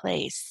have a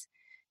place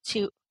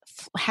to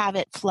have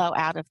it flow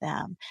out of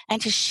them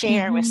and to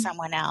share with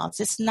someone else.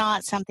 It's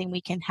not something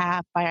we can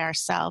have by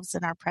ourselves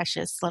in our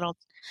precious little,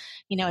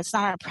 it's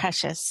not our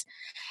precious.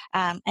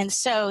 And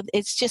so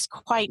it's just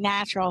quite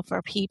natural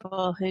for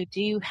people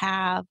who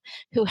have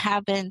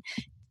been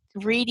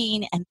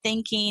reading and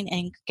thinking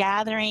and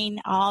gathering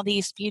all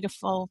these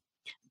beautiful,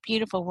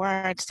 beautiful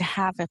words to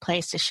have a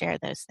place to share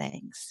those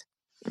things.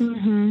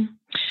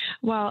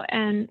 Well,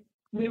 and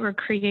we were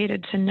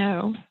created to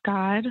know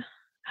God,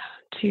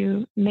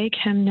 to make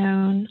him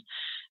known,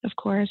 of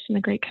course, in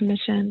the Great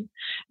Commission,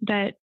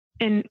 that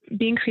in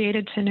being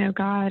created to know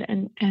God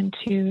and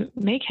to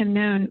make him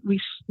known, we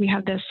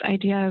have this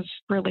idea of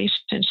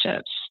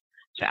relationships.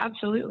 So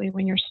absolutely,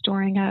 when you're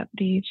storing up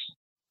these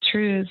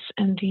truths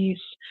and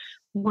these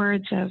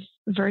words of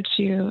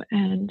virtue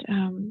and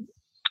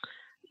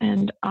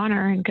and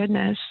honor and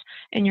goodness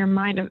in your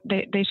mind.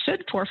 They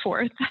should pour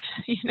forth,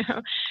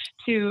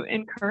 to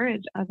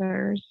encourage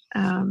others,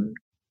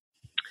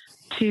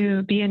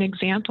 to be an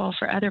example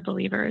for other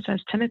believers,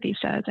 as Timothy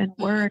says, in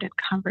word and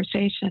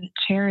conversation and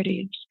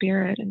charity and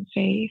spirit and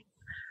faith.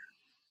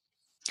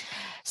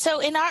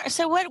 So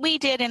what we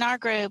did in our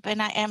group,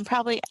 and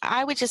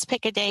I would just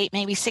pick a date,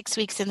 maybe 6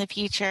 weeks in the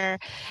future.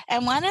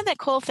 And one of the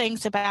cool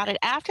things about it,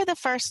 after the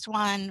first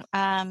one,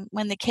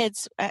 when the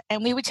kids,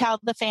 and we would tell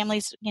the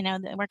families,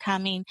 that we're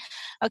coming,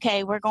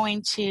 okay, we're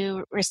going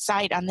to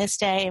recite on this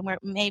day, and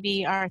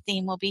maybe our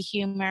theme will be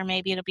humor,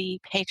 maybe it'll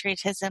be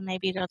patriotism,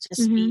 maybe it'll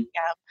just be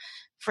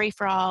free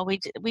for all.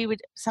 We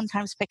would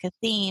sometimes pick a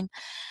theme.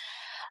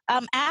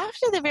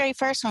 After the very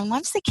first one,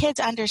 once the kids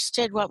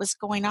understood what was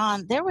going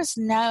on, there was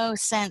no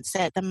sense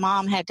that the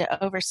mom had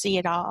to oversee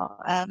it all.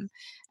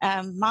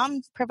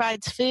 Mom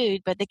provides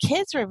food, but the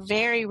kids were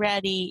very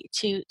ready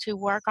to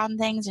work on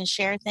things and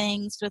share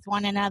things with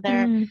one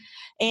another. Mm.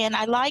 And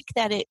I like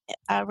that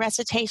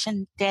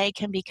recitation day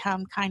can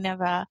become kind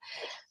of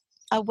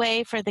a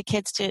way for the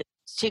kids to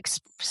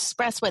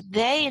express what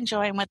they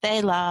enjoy and what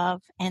they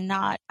love, and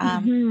not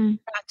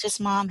just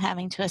mom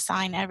having to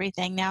assign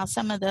everything. Now,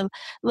 some of the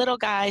little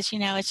guys,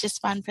 it's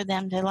just fun for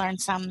them to learn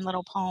some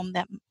little poem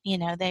that,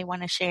 they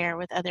want to share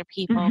with other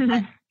people.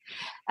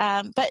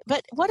 Mm-hmm.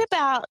 But what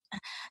about,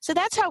 so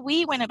that's how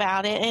we went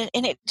about it.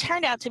 And it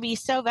turned out to be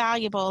so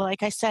valuable.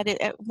 Like I said,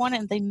 one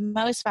of the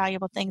most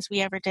valuable things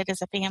we ever did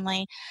as a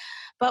family.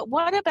 But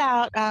what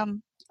about,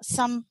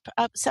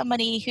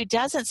 somebody who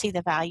doesn't see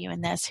the value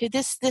in this, who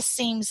this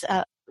seems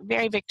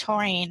very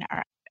Victorian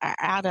or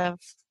out of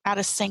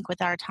sync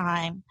with our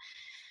time?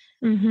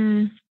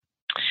 Mm-hmm.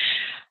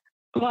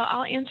 Well,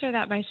 I'll answer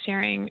that by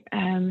sharing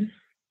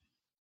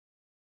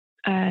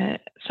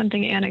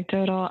something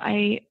anecdotal.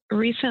 I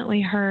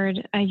recently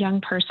heard a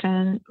young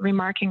person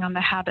remarking on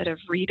the habit of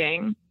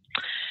reading,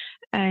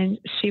 and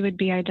she would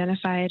be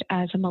identified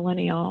as a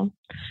millennial.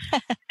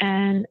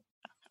 And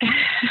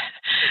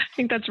I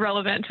think that's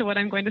relevant to what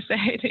I'm going to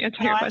say to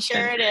answer your question.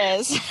 I'm sure it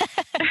is.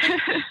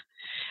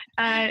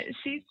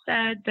 She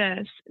said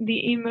this: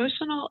 the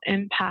emotional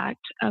impact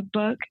a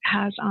book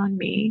has on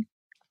me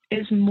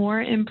is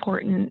more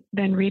important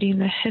than reading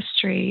the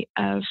history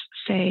of,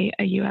 say,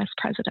 a U.S.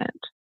 president.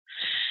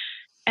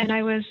 And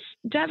I was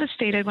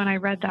devastated when I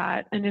read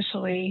that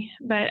initially,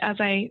 but as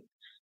I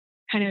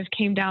kind of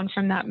came down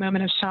from that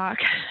moment of shock,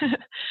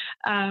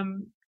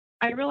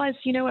 I realized,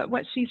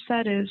 what she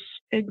said is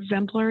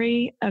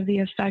exemplary of the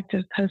effect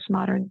of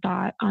postmodern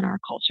thought on our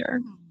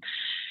culture.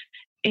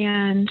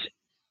 And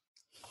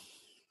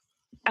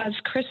as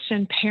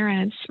Christian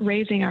parents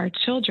raising our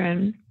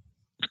children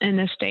in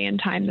this day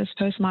and time, this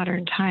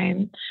postmodern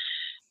time,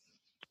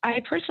 I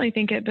personally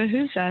think it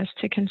behooves us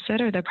to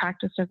consider the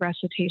practice of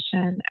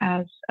recitation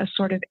as a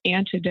sort of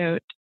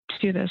antidote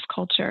to this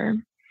culture.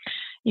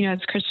 As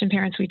Christian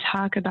parents, we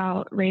talk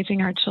about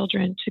raising our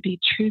children to be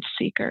truth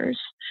seekers.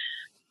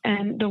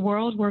 And the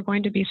world we're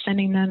going to be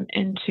sending them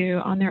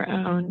into on their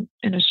own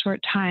in a short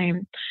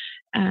time,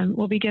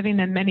 we'll be giving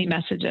them many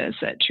messages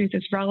that truth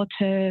is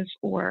relative,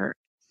 or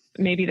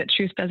maybe that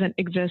truth doesn't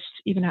exist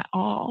even at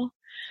all.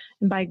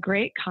 And by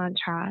great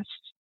contrast,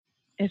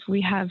 if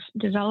we have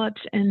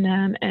developed in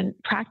them and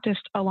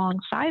practiced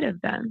alongside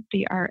of them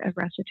the art of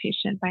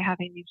recitation by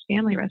having these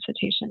family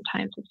recitation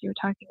times, as you were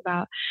talking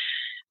about,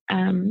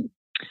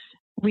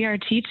 we are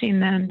teaching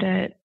them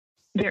that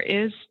there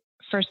is,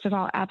 first of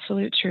all,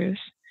 absolute truth,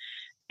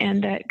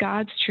 and that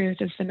God's truth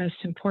is the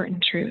most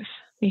important truth.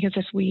 Because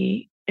if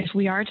we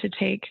are to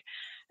take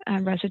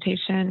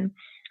recitation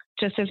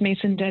just as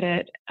Mason did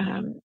it,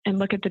 and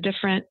look at the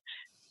different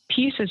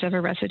pieces of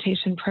a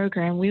recitation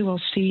program, we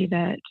will see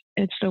that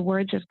it's the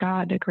words of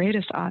God, the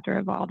greatest author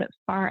of all, that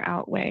far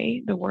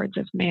outweigh the words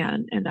of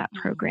man in that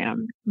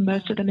program.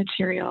 Most of the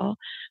material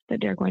that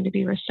they're going to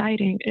be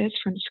reciting is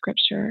from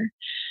Scripture.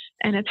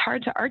 And it's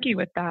hard to argue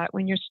with that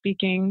when you're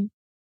speaking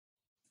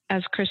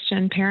as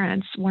Christian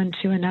parents one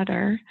to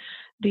another.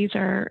 These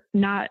are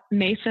not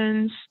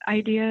Mason's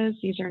ideas.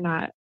 These are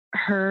not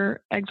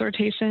her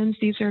exhortations.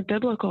 These are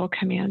biblical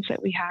commands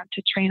that we have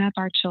to train up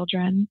our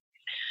children,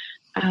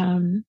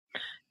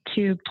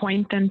 to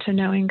point them to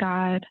knowing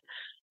God,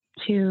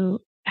 to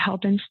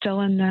help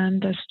instill in them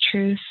this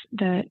truth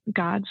that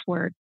God's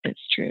word is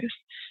truth,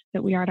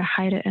 that we are to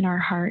hide it in our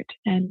heart,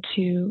 and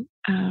to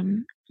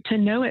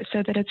know it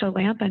so that it's a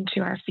lamp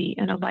unto our feet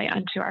and a light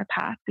unto our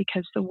path,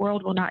 because the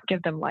world will not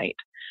give them light.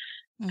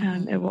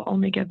 It will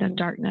only give them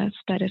darkness.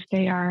 But if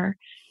they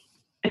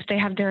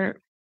have their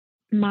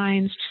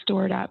minds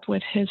stored up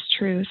with His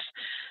truth,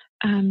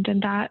 then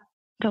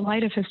the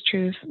light of His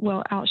truth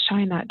will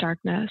outshine that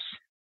darkness.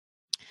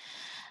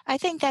 I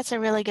think that's a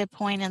really good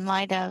point in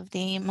light of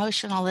the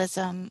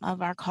emotionalism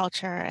of our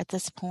culture at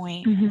this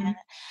point.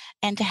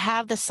 And to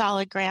have the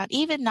solid ground,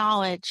 even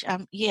knowledge,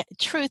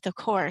 truth, of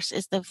course,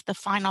 is the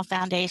final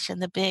foundation,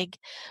 the big,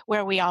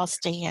 where we all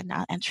stand,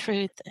 and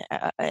truth,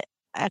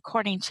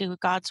 according to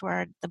God's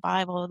word, the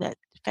Bible, that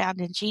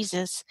found in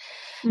Jesus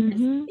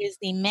Mm-hmm. is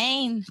the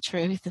main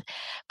truth.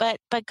 But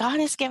God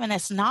has given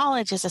us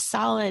knowledge as a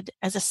solid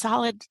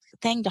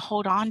thing to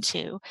hold on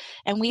to,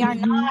 and we are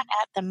Mm-hmm. not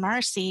at the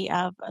mercy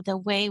of the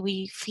way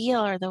we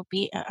feel, or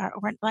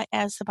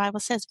as the Bible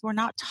says, we're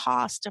not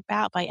tossed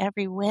about by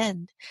every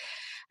wind.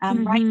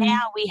 Right Mm-hmm.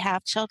 now, we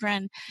have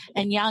children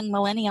and young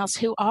millennials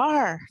who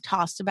are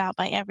tossed about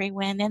by every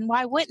wind, and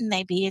why wouldn't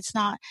they be? It's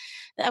not.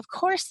 Of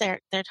course, they're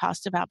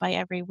tossed about by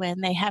every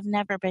wind. They have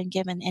never been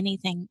given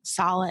anything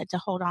solid to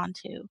hold on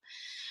to.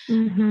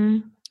 Mm-hmm.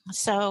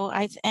 So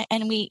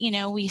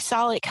we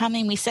saw it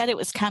coming. We said it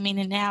was coming,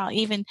 and now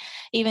even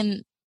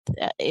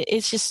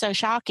it's just so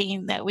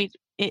shocking that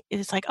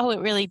it's like, oh, it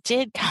really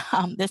did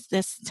come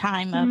this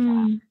time of.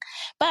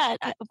 But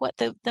what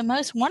the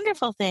most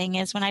wonderful thing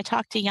is, when I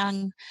talk to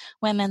young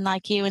women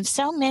like you, and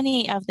so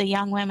many of the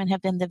young women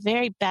have been the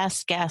very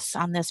best guests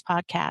on this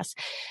podcast,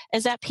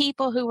 is that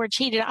people who were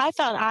cheated. I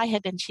felt I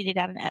had been cheated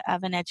out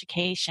of an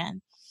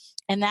education.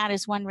 And that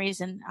is one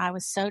reason I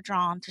was so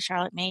drawn to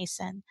Charlotte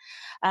Mason.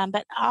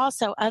 But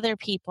also other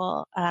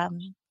people,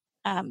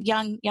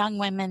 young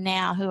women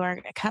now who are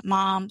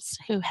moms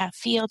who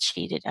feel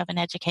cheated of an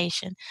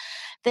education.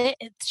 The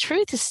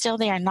truth is still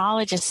there,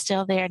 knowledge is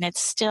still there, and it's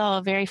still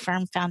a very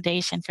firm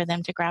foundation for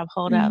them to grab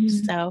hold of.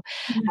 Mm-hmm. So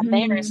Mm-hmm.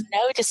 there is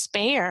no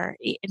despair,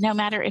 no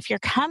matter if you're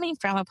coming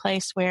from a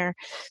place where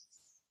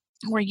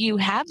you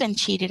have been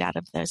cheated out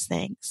of those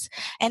things.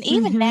 And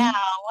even Mm-hmm. now,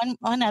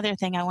 one other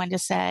thing I wanted to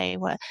say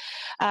was,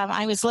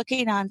 I was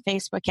looking on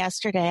Facebook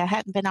yesterday. I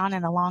hadn't been on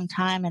in a long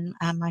time, and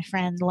my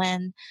friend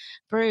Lynn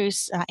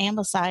Bruce,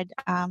 Ambleside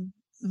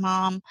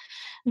mom,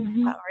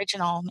 Mm-hmm.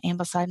 original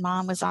Ambleside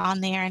mom, was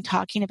on there and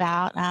talking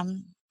about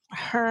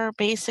her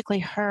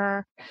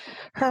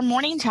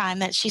morning time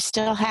that she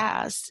still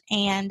has,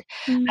 and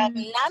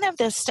none of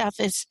this stuff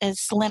is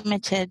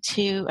limited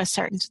to a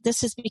certain.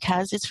 This is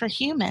because it's for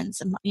humans.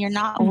 You're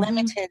not Mm-hmm.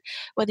 limited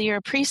whether you're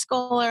a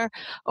preschooler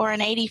or an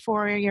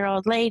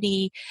 84-year-old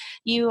lady.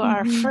 You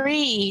are Mm-hmm.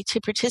 free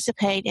to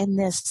participate in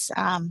this.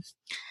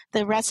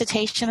 The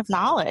recitation of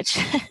knowledge,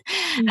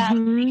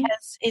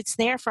 because it's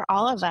there for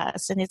all of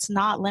us, and it's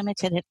not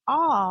limited at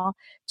all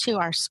to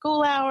our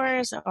school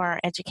hours or our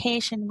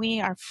education.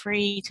 We are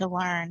free to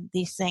learn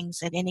these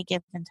things at any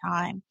given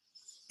time.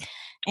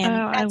 And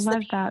I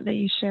love that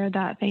you shared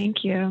that.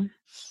 Thank you.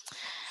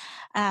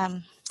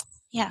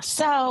 Yeah.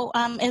 So,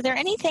 is there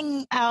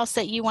anything else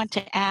that you want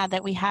to add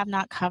that we have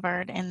not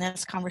covered in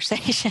this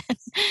conversation?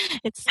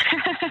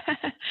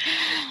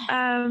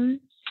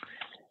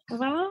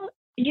 Well,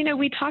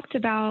 we talked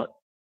about,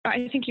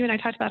 I think you and I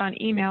talked about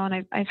on email,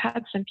 and I've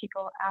had some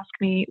people ask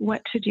me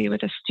what to do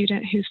with a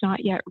student who's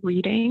not yet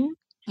reading.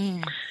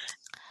 I've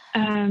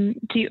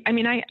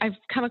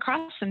come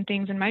across some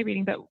things in my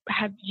reading, but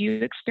have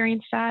you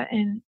experienced that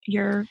in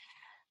your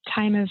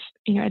time of,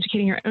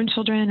 educating your own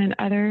children and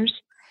others?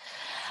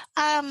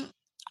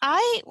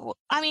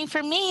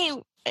 For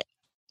me,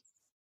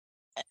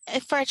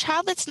 for a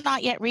child that's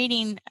not yet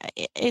reading,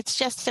 it's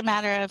just a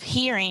matter of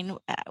hearing,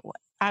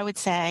 I would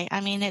say. I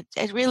mean, it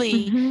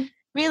really,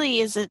 really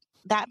isn't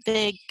that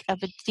big of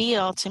a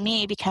deal to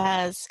me,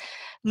 because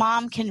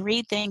mom can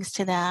read things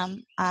to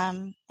them,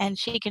 and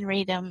she can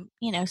read them,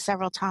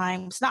 several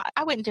times.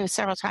 I wouldn't do it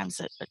several times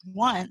at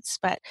once,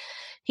 but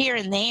here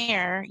and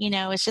there,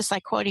 it's just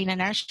like quoting a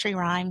nursery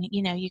rhyme.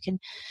 You can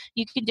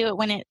do it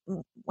when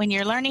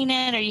you're learning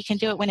it, or you can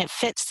do it when it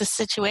fits the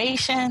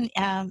situation,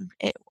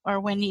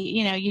 or when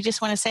you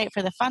just want to say it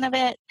for the fun of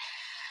it.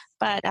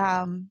 But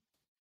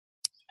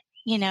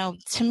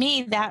to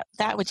me,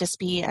 that would just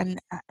be a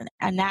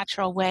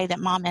natural way that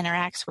mom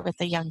interacts with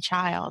a young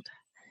child.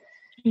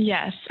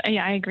 Yes,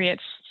 yeah, I agree.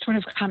 It's sort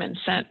of common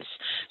sense.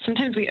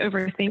 Sometimes we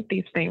overthink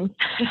these things,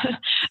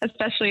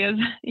 especially as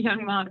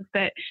young moms.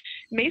 But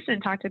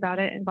Mason talked about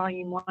it in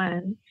Volume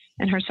 1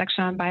 in her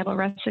section on Bible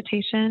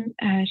recitation.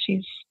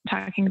 She's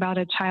talking about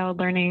a child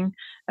learning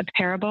a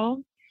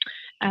parable.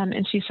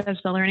 And she says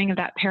the learning of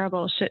that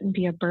parable shouldn't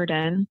be a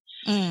burden.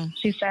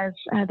 She says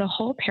the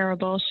whole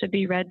parable should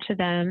be read to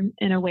them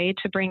in a way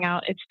to bring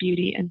out its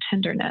beauty and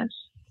tenderness.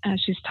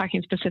 She's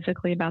talking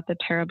specifically about the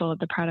parable of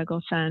the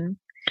prodigal son.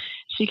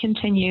 She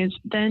continues,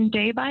 then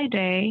day by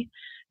day,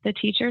 the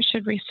teacher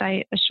should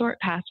recite a short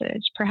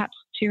passage, perhaps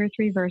 2 or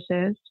 3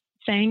 verses,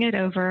 saying it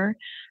over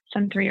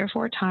some 3 or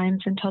 4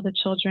 times until the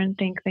children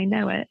think they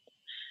know it.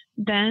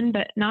 Then,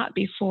 but not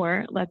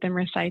before, let them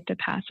recite the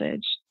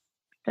passage.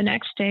 The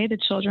next day, the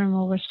children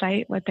will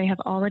recite what they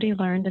have already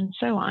learned, and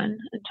so on,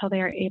 until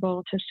they are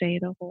able to say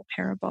the whole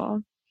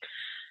parable.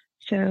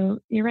 So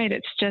you're right.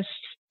 It's just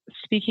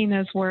speaking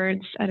those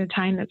words at a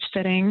time that's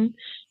fitting,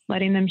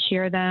 letting them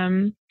hear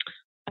them,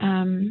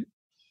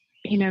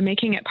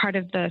 making it part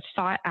of the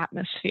thought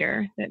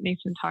atmosphere that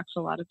Mason talks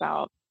a lot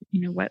about.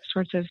 What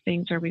sorts of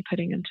things are we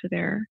putting into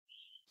their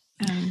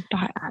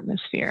thought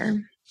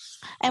atmosphere?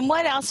 And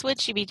what else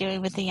would you be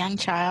doing with a young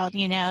child?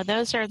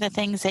 Those are the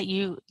things that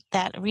you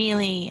that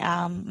really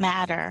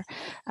matter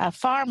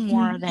far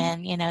more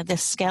than,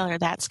 this skill or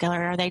that skill,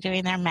 or are they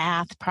doing their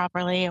math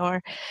properly,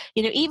 or,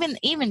 even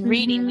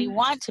reading. We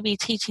want to be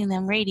teaching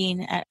them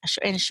reading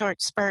in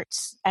short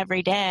spurts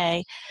every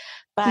day.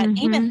 But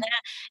even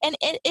that, and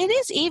it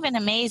is even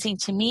amazing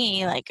to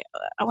me, like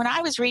when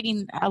I was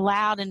reading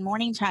aloud in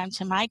morning time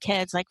to my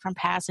kids, like from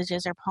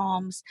passages or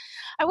poems,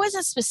 I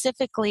wasn't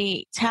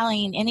specifically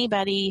telling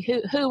anybody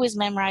who was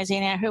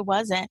memorizing it, who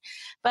wasn't.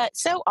 But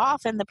so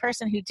often the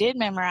person who did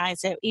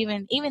memorize it,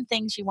 even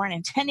things you weren't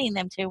intending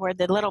them to, were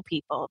the little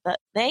people.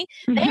 They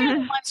are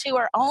the ones who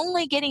are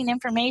only getting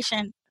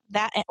information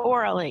that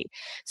orally,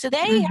 so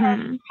they are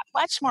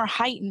much more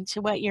heightened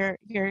to what you're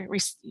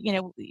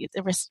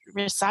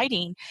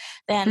reciting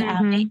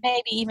than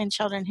maybe even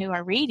children who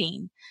are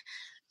reading.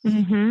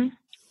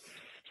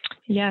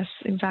 Yes,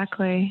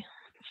 exactly.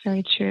 It's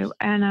very true.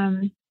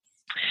 And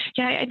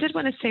I did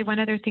want to say one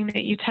other thing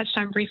that you touched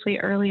on briefly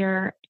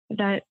earlier,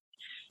 that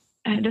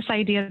this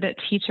idea that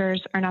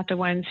teachers are not the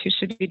ones who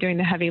should be doing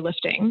the heavy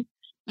lifting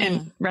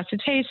in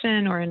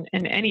recitation or in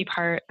any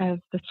part of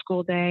the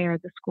school day or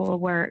the school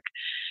work.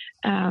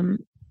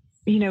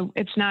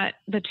 It's not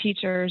the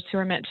teachers who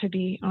are meant to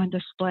be on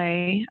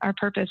display. Our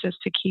purpose is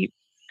to keep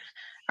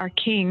our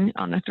King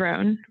on the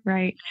throne,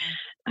 right?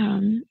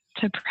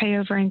 To pray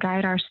over and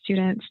guide our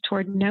students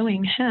toward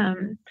knowing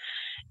Him.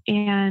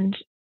 And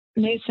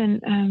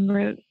Mason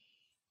wrote,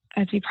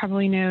 as you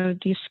probably know,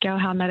 these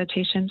Scale-How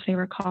meditations, they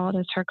were called,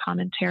 as her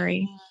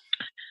commentary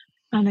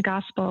on the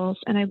Gospels.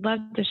 And I'd love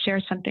to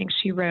share something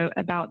she wrote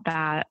about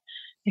that.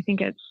 I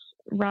think it's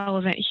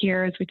relevant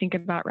here as we think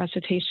about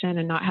recitation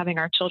and not having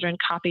our children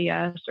copy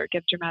us or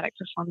give dramatic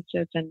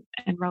performances, and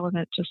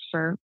relevant just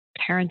for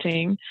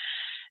parenting.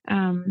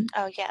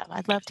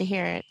 I'd love to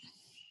hear it.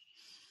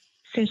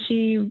 So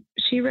she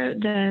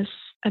wrote this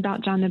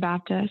about John the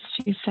Baptist.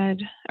 She said,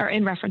 or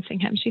in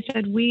referencing him, she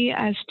said, "We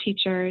as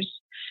teachers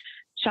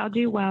shall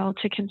do well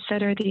to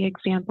consider the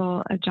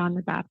example of John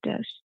the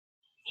Baptist.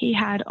 He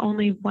had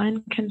only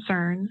one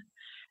concern,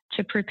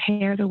 to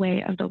prepare the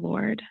way of the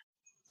Lord.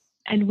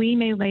 And we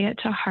may lay it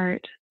to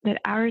heart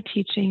that our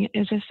teaching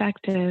is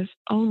effective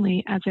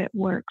only as it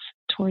works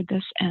toward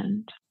this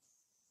end."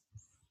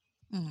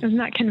 Isn't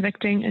that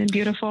convicting and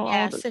beautiful?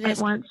 Yes, all at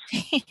once?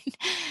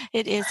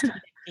 It is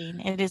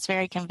convicting. It is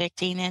very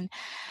convicting. And,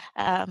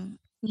 and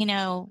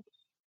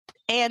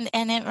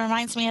it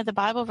reminds me of the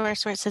Bible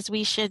verse where it says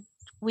we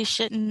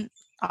shouldn't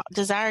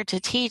desire to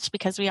teach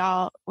because we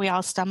all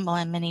stumble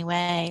in many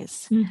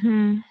ways.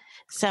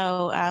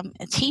 So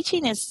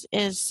teaching is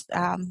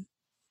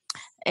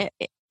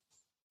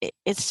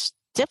it's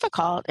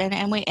difficult,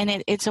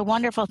 and it's a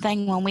wonderful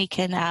thing when we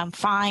can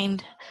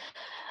find.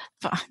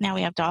 Now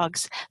we have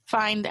dogs.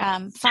 Find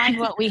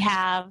what we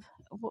have.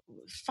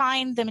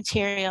 Find the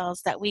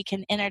materials that we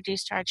can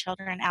introduce to our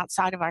children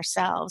outside of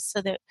ourselves,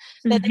 so that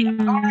they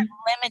aren't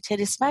limited,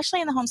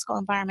 especially in the homeschool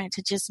environment,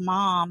 to just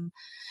mom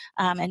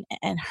and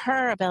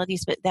her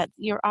abilities, but that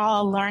you're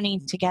all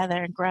learning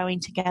together and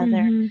growing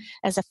together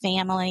as a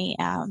family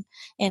in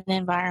an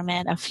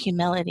environment of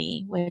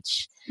humility,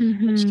 which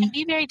can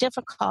be very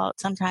difficult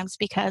sometimes,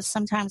 because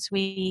sometimes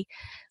we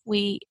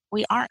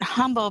aren't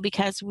humble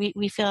because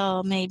we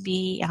feel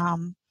maybe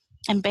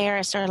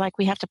embarrassed, or like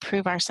we have to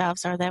prove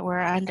ourselves, or that we're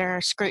under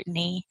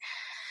scrutiny.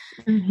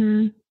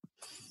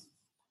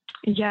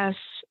 Yes,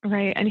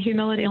 right. And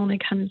humility only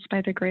comes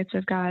by the grace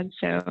of God.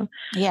 So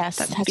yes,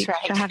 that's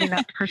right. To having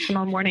that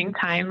personal morning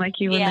time,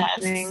 like you were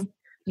mentioning.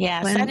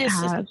 Yes,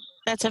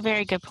 that's a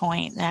very good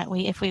point. That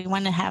if we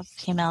want to have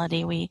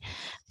humility, we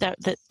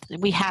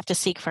have to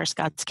seek first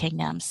God's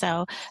kingdom.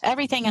 So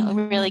everything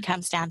really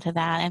comes down to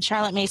that. And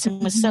Charlotte Mason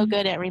was so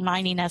good at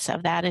reminding us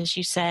of that, as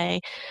you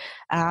say,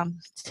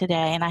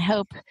 today. And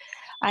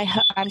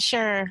I'm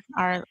sure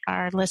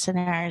our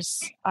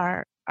listeners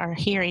are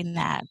hearing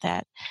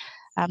that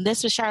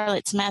this was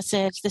Charlotte's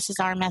message. This is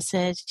our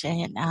message,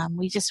 and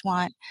we just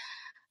want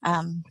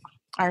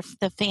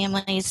the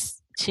families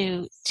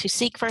to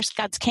seek first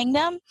God's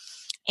kingdom,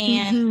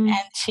 and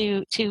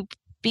to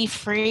be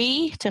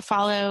free to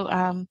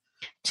follow,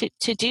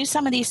 to do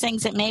some of these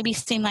things that maybe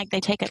seem like they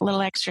take a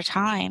little extra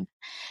time,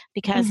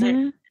 because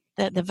the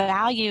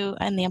value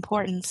and the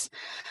importance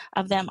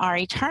of them are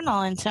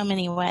eternal in so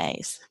many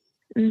ways.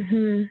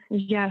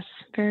 Yes,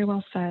 very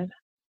well said.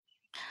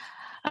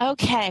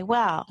 Okay,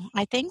 well,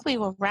 I think we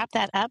will wrap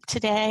that up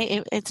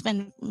today.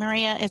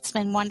 Maria, it's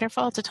been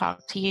wonderful to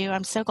talk to you.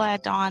 I'm so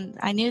glad, Dawn.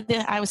 I knew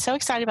that I was so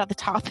excited about the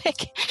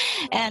topic.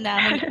 And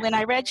when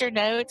I read your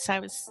notes, I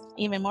was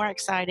even more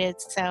excited.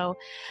 So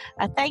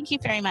thank you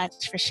very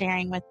much for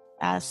sharing with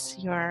us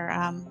your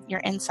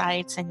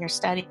insights and your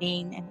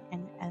studying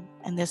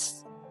and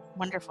this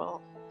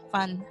wonderful,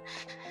 fun,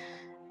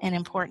 and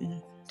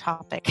important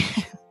topic.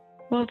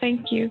 Well,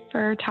 thank you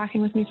for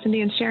talking with me,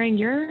 Cindy, and sharing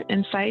your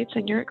insights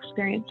and your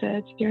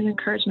experiences. You're an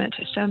encouragement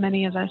to so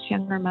many of us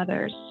younger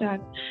mothers. So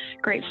I'm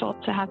grateful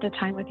to have the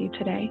time with you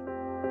today.